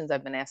conversations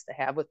I've been asked to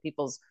have with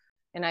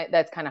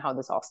that's kind of how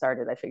this all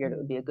started. I figured it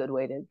would be a Mm. good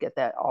way to get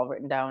that all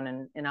written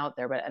down and out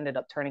there, but it ended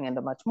up turning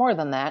into much more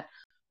than that.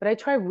 But I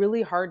try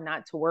really hard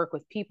not to work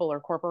with people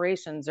or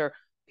corporations or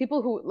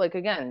people who like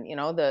again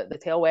the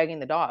tail wagging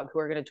the dog who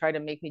are going to try to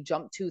make me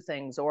jump to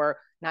things or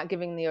not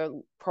giving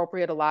the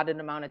appropriate allotted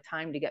amount of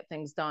time to get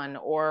things done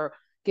or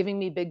giving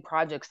me big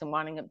projects and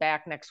wanting it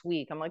back next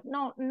week. I'm like,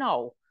 no,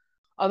 no.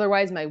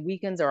 Otherwise my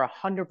weekends are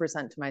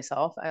 100% to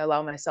myself. I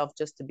allow myself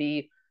just to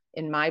be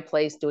in my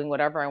place doing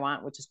whatever I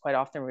want, which is quite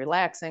often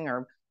relaxing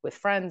or with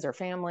friends or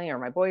family or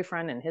my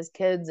boyfriend and his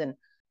kids. And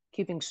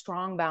keeping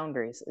strong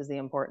boundaries is the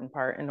important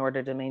part in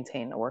order to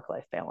maintain a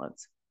work-life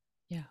balance.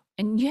 Yeah.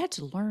 And you had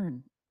to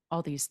learn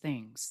all these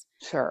things.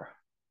 Sure.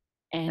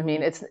 I mean,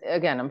 And it's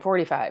again, I'm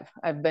 45.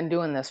 I've been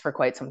doing this for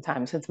quite some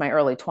time, since my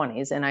early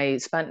 20s, and I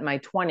spent my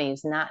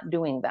 20s not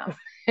doing them.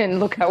 And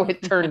look how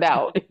it turned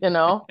out, you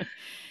know?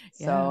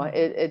 So yeah.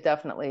 it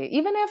definitely,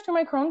 even after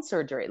my Crohn's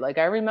surgery, like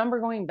I remember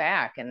going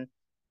back and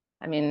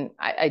I mean,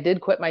 I did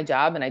quit my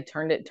job and I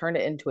turned it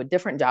into a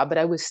different job, but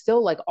I was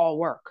still like all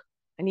work.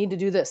 I need to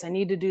do this. I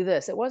need to do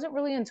this. It wasn't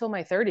really until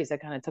my 30s I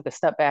kind of took a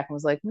step back and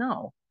was like,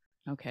 no,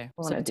 Okay. I So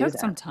want to it do took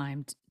some that.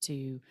 time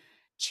to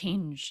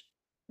change.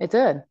 It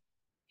did.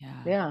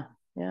 Yeah. Yeah.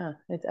 Yeah.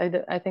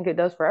 I think it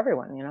does for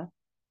everyone, you know?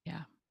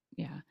 Yeah.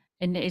 Yeah.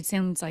 And it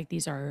sounds like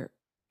these are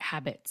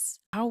habits.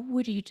 How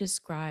would you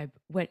describe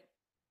what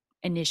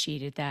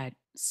initiated that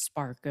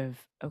spark of,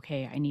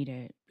 okay, I need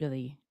to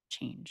really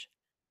change?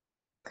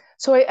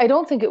 So I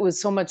don't think it was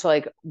so much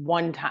like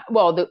one time.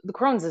 Well, the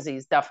Crohn's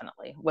disease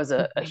definitely was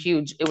a Mhm.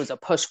 huge, it was a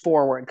push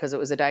forward because it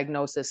was a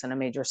diagnosis and a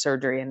major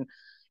surgery. And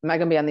am I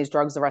going to be on these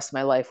drugs the rest of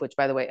my life? Which,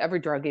 by the way, every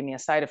drug gave me a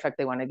side effect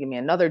they want to give me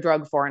another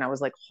drug for. And I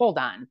was like, hold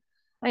on,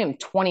 I am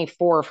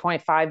 24,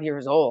 25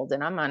 years old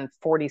and I'm on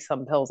 40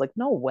 some pills. Like,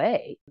 no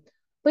way.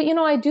 But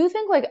I do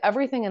think like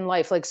everything in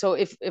life, like so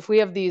if we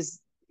have these,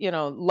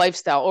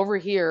 lifestyle over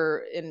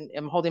here, and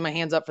I'm holding my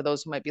hands up for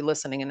those who might be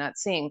listening and not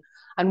seeing,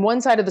 on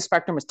one side of the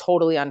spectrum is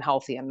totally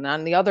unhealthy, and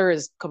on the other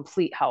is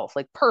complete health,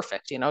 like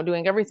perfect,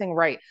 doing everything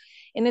right.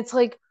 And it's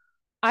like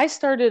I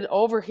started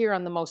over here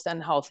on the most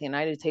unhealthy, and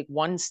I had to take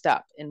one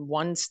step and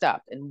one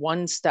step and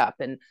one step.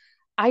 And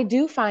I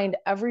do find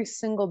every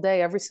single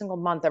day, every single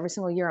month, every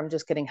single year, I'm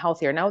just getting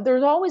healthier. Now,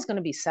 there's always going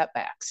to be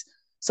setbacks.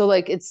 So,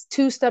 like, it's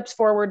 2 steps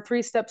forward,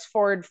 3 steps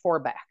forward, four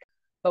back.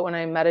 But when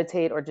I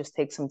meditate or just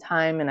take some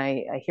time and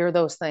I hear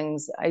those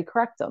things, I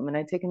correct them and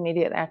I take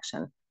immediate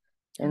action.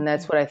 And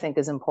that's Okay. what I think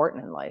is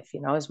important in life,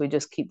 as we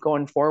just keep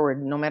going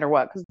forward no matter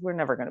what, because we're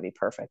never going to be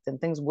perfect and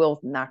things will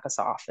knock us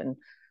off and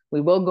we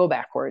will go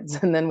backwards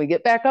and then we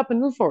get back up and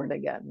move forward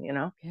again.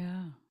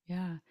 Yeah.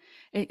 Yeah.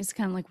 It's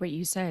kind of like what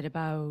you said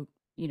about,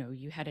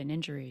 you had an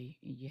injury,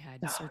 you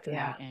had Oh, surgery,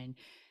 yeah, and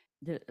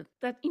that,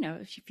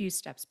 a few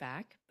steps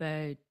back,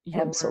 but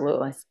you're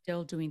absolutely.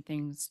 still doing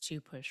things to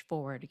push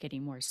forward,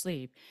 getting more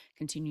sleep,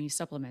 continue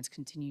supplements,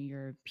 continue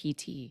your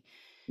PT.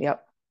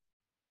 Yep.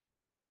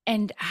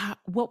 And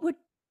what would,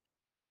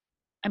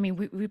 I mean,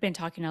 we've been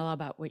talking a lot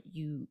about what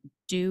you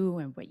do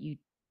and what you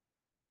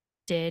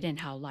did and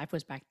how life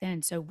was back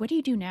then. So what do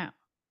you do now?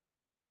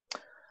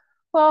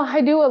 Well,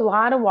 I do a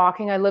lot of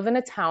walking. I live in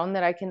a town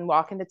that I can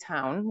walk into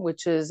town,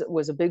 which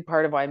was a big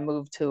part of why I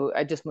moved to.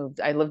 I just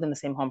moved. I lived in the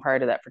same home prior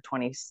to that for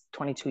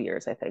 22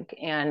 years, I think.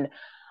 And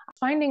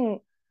finding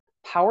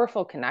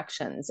powerful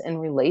connections and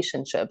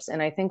relationships.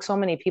 And I think so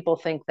many people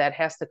think that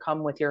has to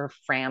come with your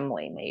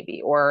family,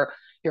 maybe, or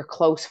your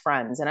close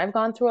friends. And I've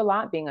gone through a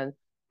lot being a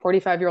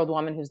 45-year-old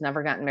woman who's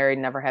never gotten married,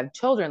 never had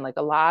children. Like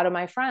a lot of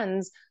my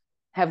friends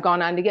have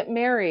gone on to get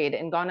married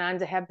and gone on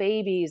to have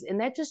babies. And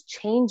that just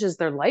changes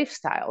their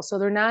lifestyle. So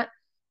they're not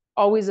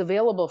always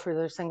available for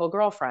their single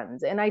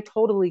girlfriends. And I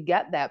totally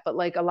get that. But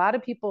like a lot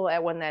of people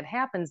at when that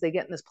happens, they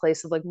get in this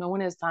place of like, no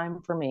one has time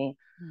for me.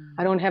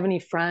 I Hmm. don't have any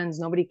friends.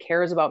 Nobody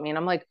cares about me. And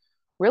I'm like,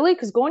 really?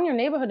 Because go in your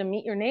neighborhood and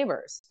meet your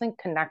neighbors. I think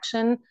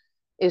connection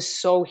is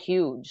so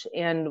huge.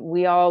 And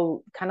we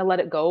all kind of let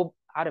it go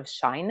out of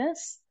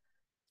shyness.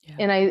 Yeah.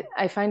 And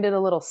I find it a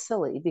little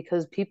silly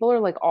because people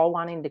are like all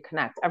wanting to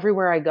connect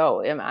everywhere I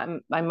go.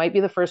 I might be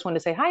the first one to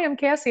say, hi, I'm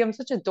Cassie. I'm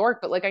such a dork,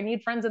 but like I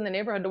need friends in the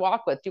neighborhood to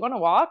walk with. Do you want to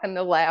walk? And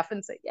they'll laugh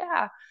and say,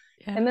 yeah.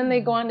 And then they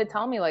go Yeah. on to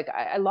tell me, like,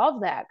 I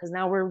love that because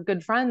now we're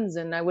good friends.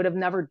 And I would have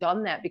never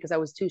done that because I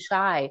was too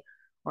shy,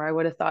 or I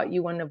would have thought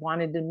you wouldn't have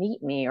wanted to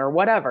meet me or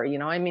whatever.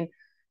 I mean,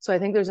 so I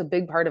think there's a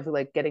big part of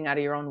like getting out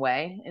of your own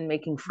way and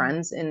making Mm.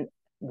 friends in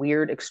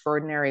weird,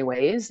 extraordinary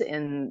ways.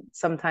 And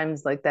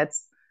sometimes, like,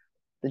 that's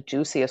the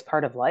juiciest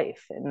part of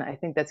life. And I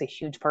think that's a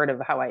huge part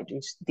of how I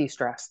de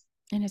stress.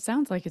 And it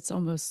sounds like it's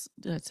almost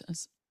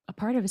a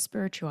part of a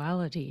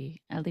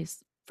spirituality, at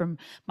least from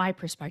my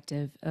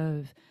perspective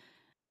of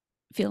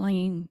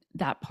feeling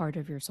that part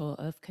of your soul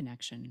of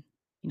connection,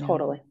 you know?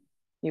 Totally.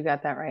 You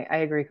got that right. I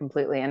agree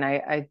completely. And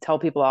I tell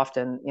people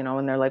often,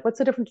 when they're like, what's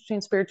the difference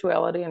between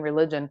spirituality and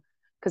religion?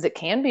 Because it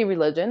can be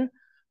religion,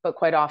 but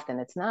quite often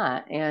it's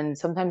not. And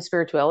sometimes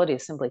spirituality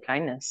is simply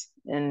kindness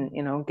and,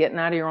 Mm. getting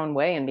out of your own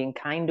way and being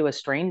kind to a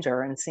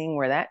stranger and seeing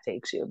where that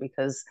takes you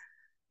because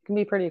it can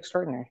be pretty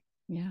extraordinary.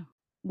 Yeah.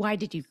 Why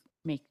did you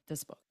make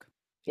this book? I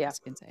Yeah. guess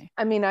you can say.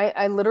 I mean,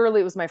 I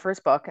literally, it was my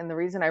first book. And the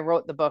reason I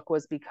wrote the book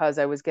was because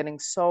I was getting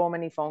so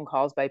many phone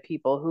calls by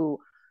people who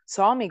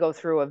saw me go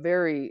through a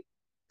very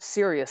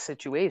serious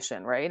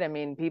situation, right? I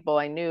mean, people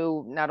I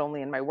knew not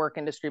only in my work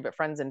industry, but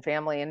friends and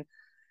family. And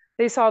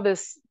they saw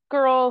this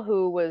girl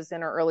who was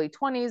in her early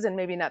 20s and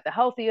maybe not the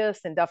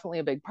healthiest and definitely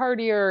a big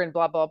partier and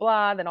blah, blah,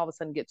 blah. Then all of a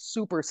sudden get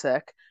super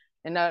sick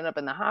and end up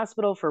in the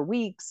hospital for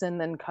weeks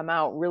and then come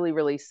out really,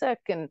 really sick.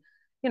 And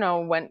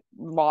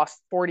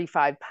lost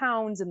 45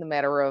 pounds in the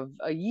matter of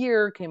a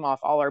year, came off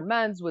all our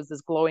meds, was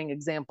this glowing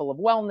example of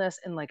wellness.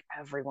 And like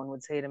everyone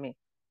would say to me,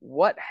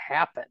 what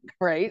happened?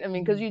 Right. I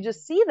mean, because you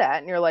just see that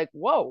and you're like,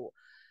 whoa.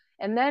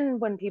 And then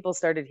when people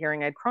started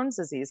hearing I had Crohn's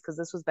disease, because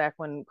this was back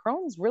when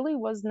Crohn's really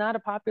was not a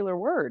popular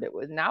word. It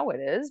was, now it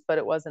is, but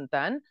it wasn't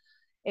then.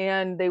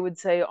 And they would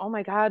say, oh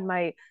my God,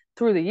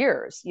 through the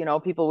years,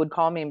 people would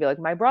call me and be like,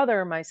 my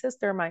brother, my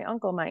sister, my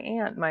uncle, my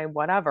aunt, my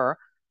whatever,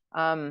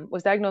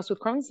 was diagnosed with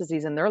Crohn's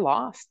disease, and they're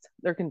lost.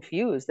 They're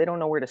confused. They don't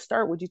know where to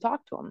start. Would you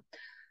talk to them?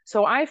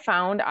 So I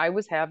found I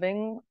was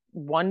having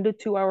 1 to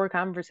 2 hour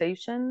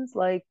conversations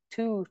like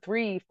 2,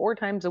 3, 4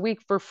 times a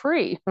week for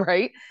free,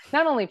 right?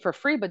 Not only for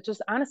free, but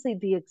just honestly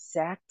the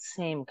exact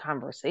same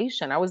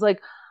conversation. I was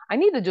like, I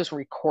need to just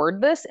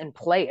record this and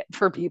play it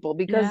for people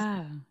because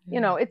Yeah.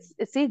 Yeah.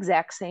 it's the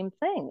exact same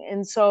thing.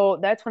 And so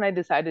that's when I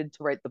decided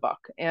to write the book.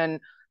 And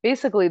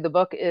basically the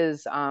book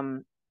is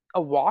a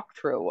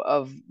walkthrough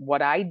of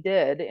what I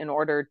did in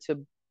order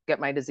to get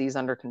my disease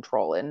under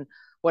control, and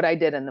what I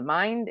did in the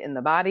mind, in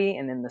the body,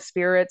 and in the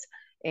spirits.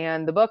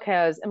 And the book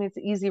has, I mean, it's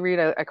an easy read.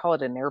 I call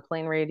it an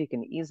airplane read. You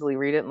can easily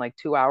read it in like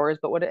 2 hours.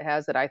 But what it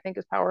has that I think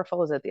is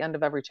powerful is at the end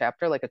of every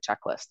chapter, like a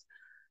checklist.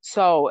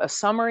 So a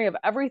summary of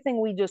everything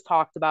we just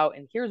talked about,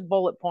 and here's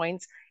bullet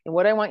points. And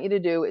what I want you to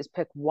do is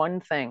pick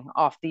one thing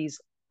off these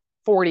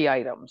 40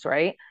 items,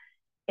 right?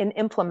 And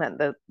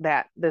implement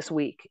that this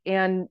week.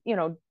 And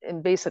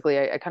basically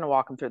I kind of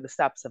walk them through the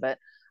steps of it.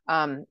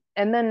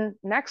 And then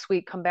next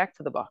week, come back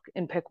to the book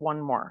and pick one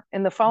more.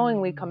 And the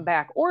following week, come Mm.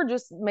 back, or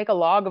just make a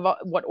log of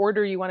what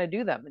order you want to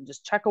do them and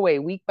just check away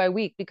week by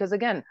week. Because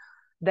again,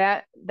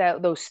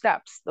 those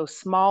steps, those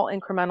small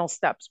incremental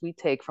steps we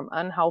take from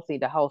unhealthy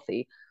to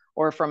healthy,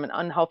 or from an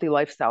unhealthy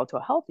lifestyle to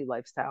a healthy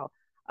lifestyle,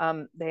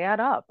 they add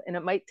up. And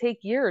it might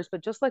take years,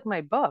 but just like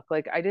my book,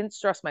 like I didn't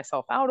stress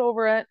myself out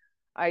over it.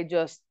 I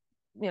just,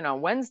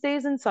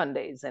 Wednesdays and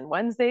Sundays, and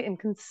Wednesday, and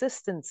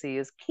consistency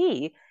is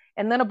key.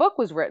 And then a book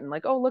was written,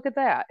 like, oh, look at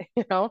that,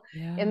 and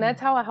Yeah.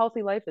 that's how a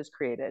healthy life is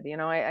created.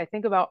 I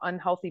think about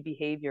unhealthy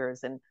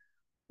behaviors, and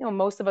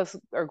most of us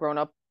are grown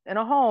up in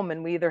a home,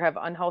 and we either have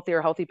unhealthy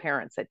or healthy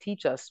parents that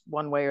teach us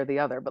one way or the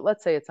other. But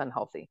let's say it's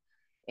unhealthy,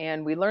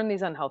 and we learn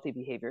these unhealthy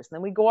behaviors, and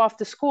then we go off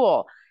to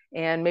school,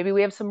 and maybe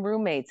we have some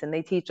roommates and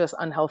they teach us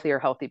unhealthy or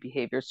healthy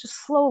behaviors.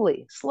 Just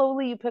slowly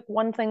you pick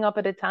one thing up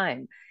at a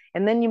time.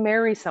 And then you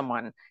marry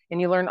someone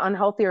and you learn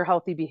unhealthy or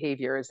healthy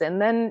behaviors.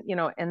 And then,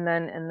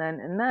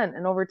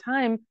 and over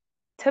time,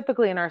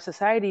 typically in our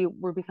society,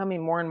 we're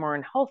becoming more and more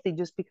unhealthy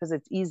just because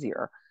it's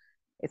easier.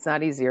 It's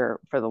not easier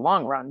for the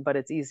long run, but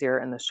it's easier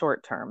in the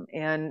short term.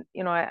 And,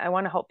 I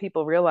want to help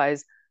people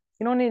realize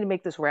you don't need to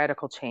make this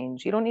radical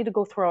change. You don't need to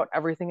go throw out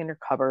everything in your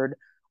cupboard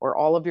or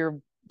all of your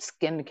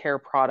skincare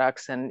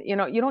products. And, you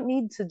don't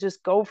need to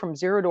just go from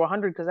 0 to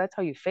 100, because that's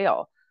how you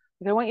fail.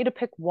 Like, I want you to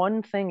pick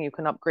one thing you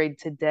can upgrade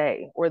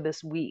today or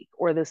this week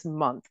or this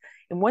month.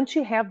 And once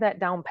you have that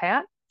down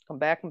pat, come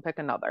back and pick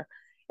another.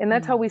 And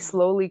that's how we Mm.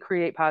 slowly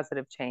create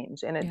positive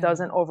change. And it Yeah.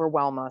 doesn't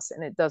overwhelm us,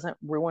 and it doesn't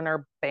ruin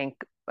our bank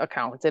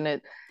account.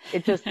 And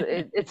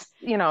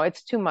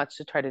it's too much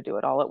to try to do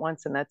it all at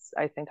once. And that's,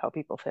 I think, how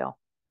people fail.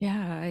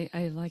 Yeah,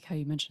 I like how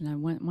you mentioned that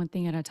one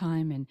thing at a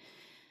time and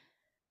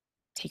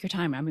take your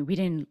time. I mean, we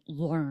didn't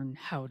learn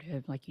how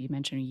to, like you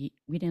mentioned,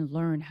 we didn't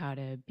learn how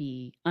to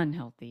be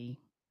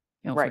unhealthy,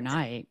 Right.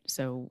 overnight.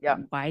 So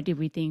Yep. why did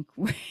we think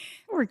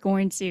we're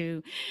going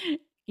to,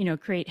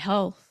 create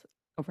health Sure.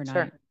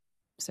 overnight?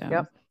 So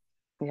Yep.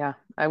 Yeah.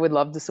 I would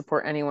love to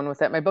support anyone with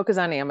that. My book is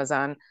on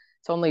Amazon.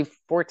 It's only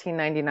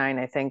 14.99.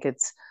 I think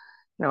it's,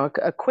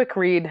 a quick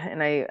read,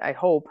 and I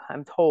hope,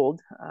 I'm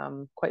told,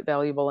 quite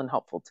valuable and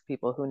helpful to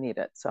people who need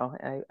it. So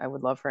I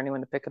would love for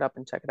anyone to pick it up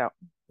and check it out.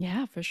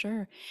 yeah, for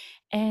sure.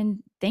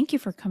 And thank you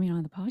for coming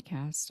on the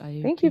podcast.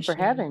 I Thank you for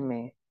appreciate having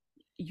me.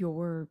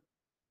 your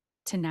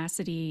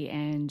tenacity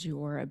and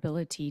your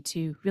ability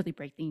to really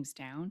break things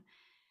down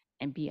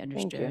and be Thank you.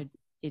 understood.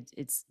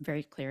 It's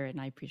very clear, and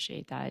I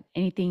appreciate that.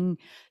 Anything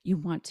you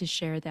want to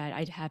share that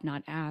I have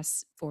not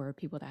asked for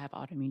people that have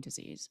autoimmune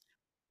disease?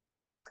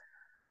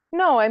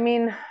 No, I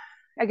mean,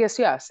 I guess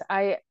yes.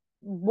 I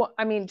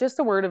mean, just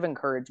a word of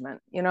encouragement.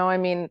 I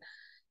mean,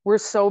 we're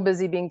so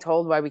busy being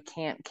told why we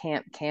can't,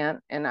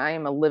 and I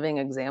am a living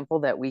example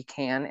that we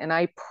can. And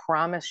I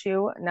promise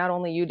you, not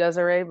only you,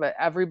 Desiree, but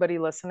everybody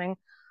listening,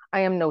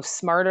 I am no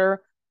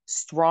smarter,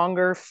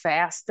 stronger,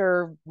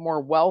 faster, more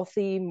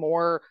wealthy,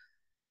 more,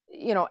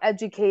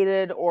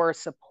 educated or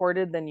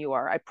supported than you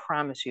are. I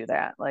promise you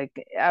that. Like,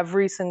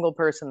 every single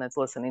person that's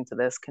listening to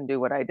this can do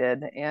what I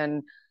did.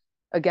 And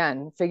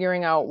again,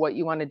 figuring out what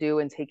you want to do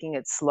and taking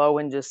it slow,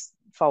 and just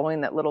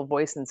following that little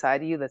voice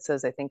inside of you that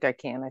says, I think I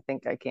can, I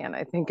think I can,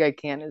 I think I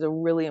can, is a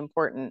really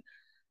important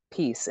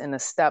piece and a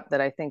step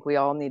that I think we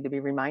all need to be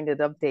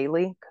reminded of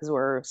daily, because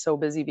we're so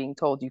busy being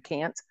told you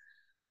can't,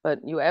 but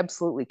you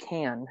absolutely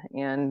can.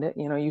 And,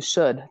 you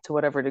should, to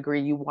whatever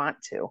degree you want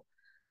to.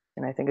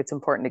 And I think it's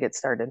important to get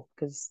started,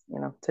 because,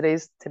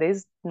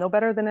 today's no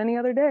better than any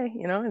other day.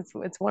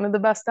 It's one of the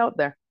best out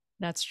there.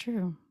 That's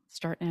true.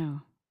 Start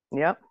now.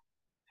 Yep.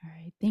 All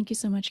right. Thank you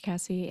so much,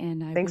 Cassie,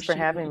 and I Thanks for wish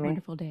you a having me.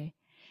 wonderful day.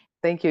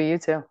 Thank you. You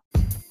too.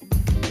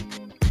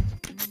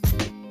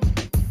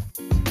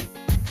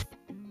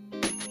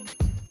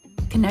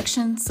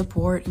 Connection,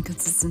 support, and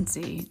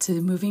consistency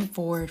to moving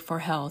forward for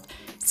health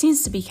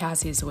seems to be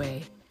Cassie's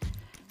way,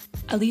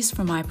 at least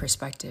from my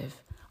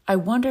perspective. I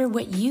wonder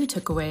what you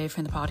took away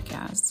from the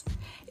podcast.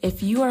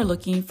 If you are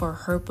looking for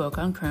her book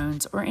on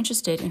Crohn's or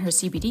interested in her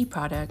CBD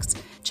products,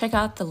 check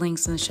out the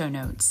links in the show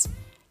notes.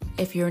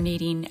 If you're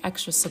needing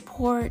extra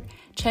support,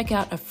 check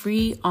out a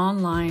free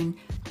online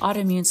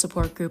autoimmune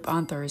support group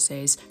on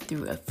Thursdays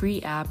through a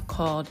free app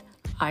called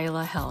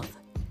Isla Health.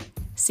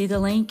 See the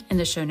link in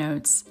the show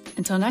notes.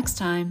 Until next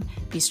time,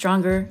 be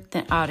stronger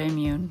than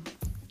autoimmune.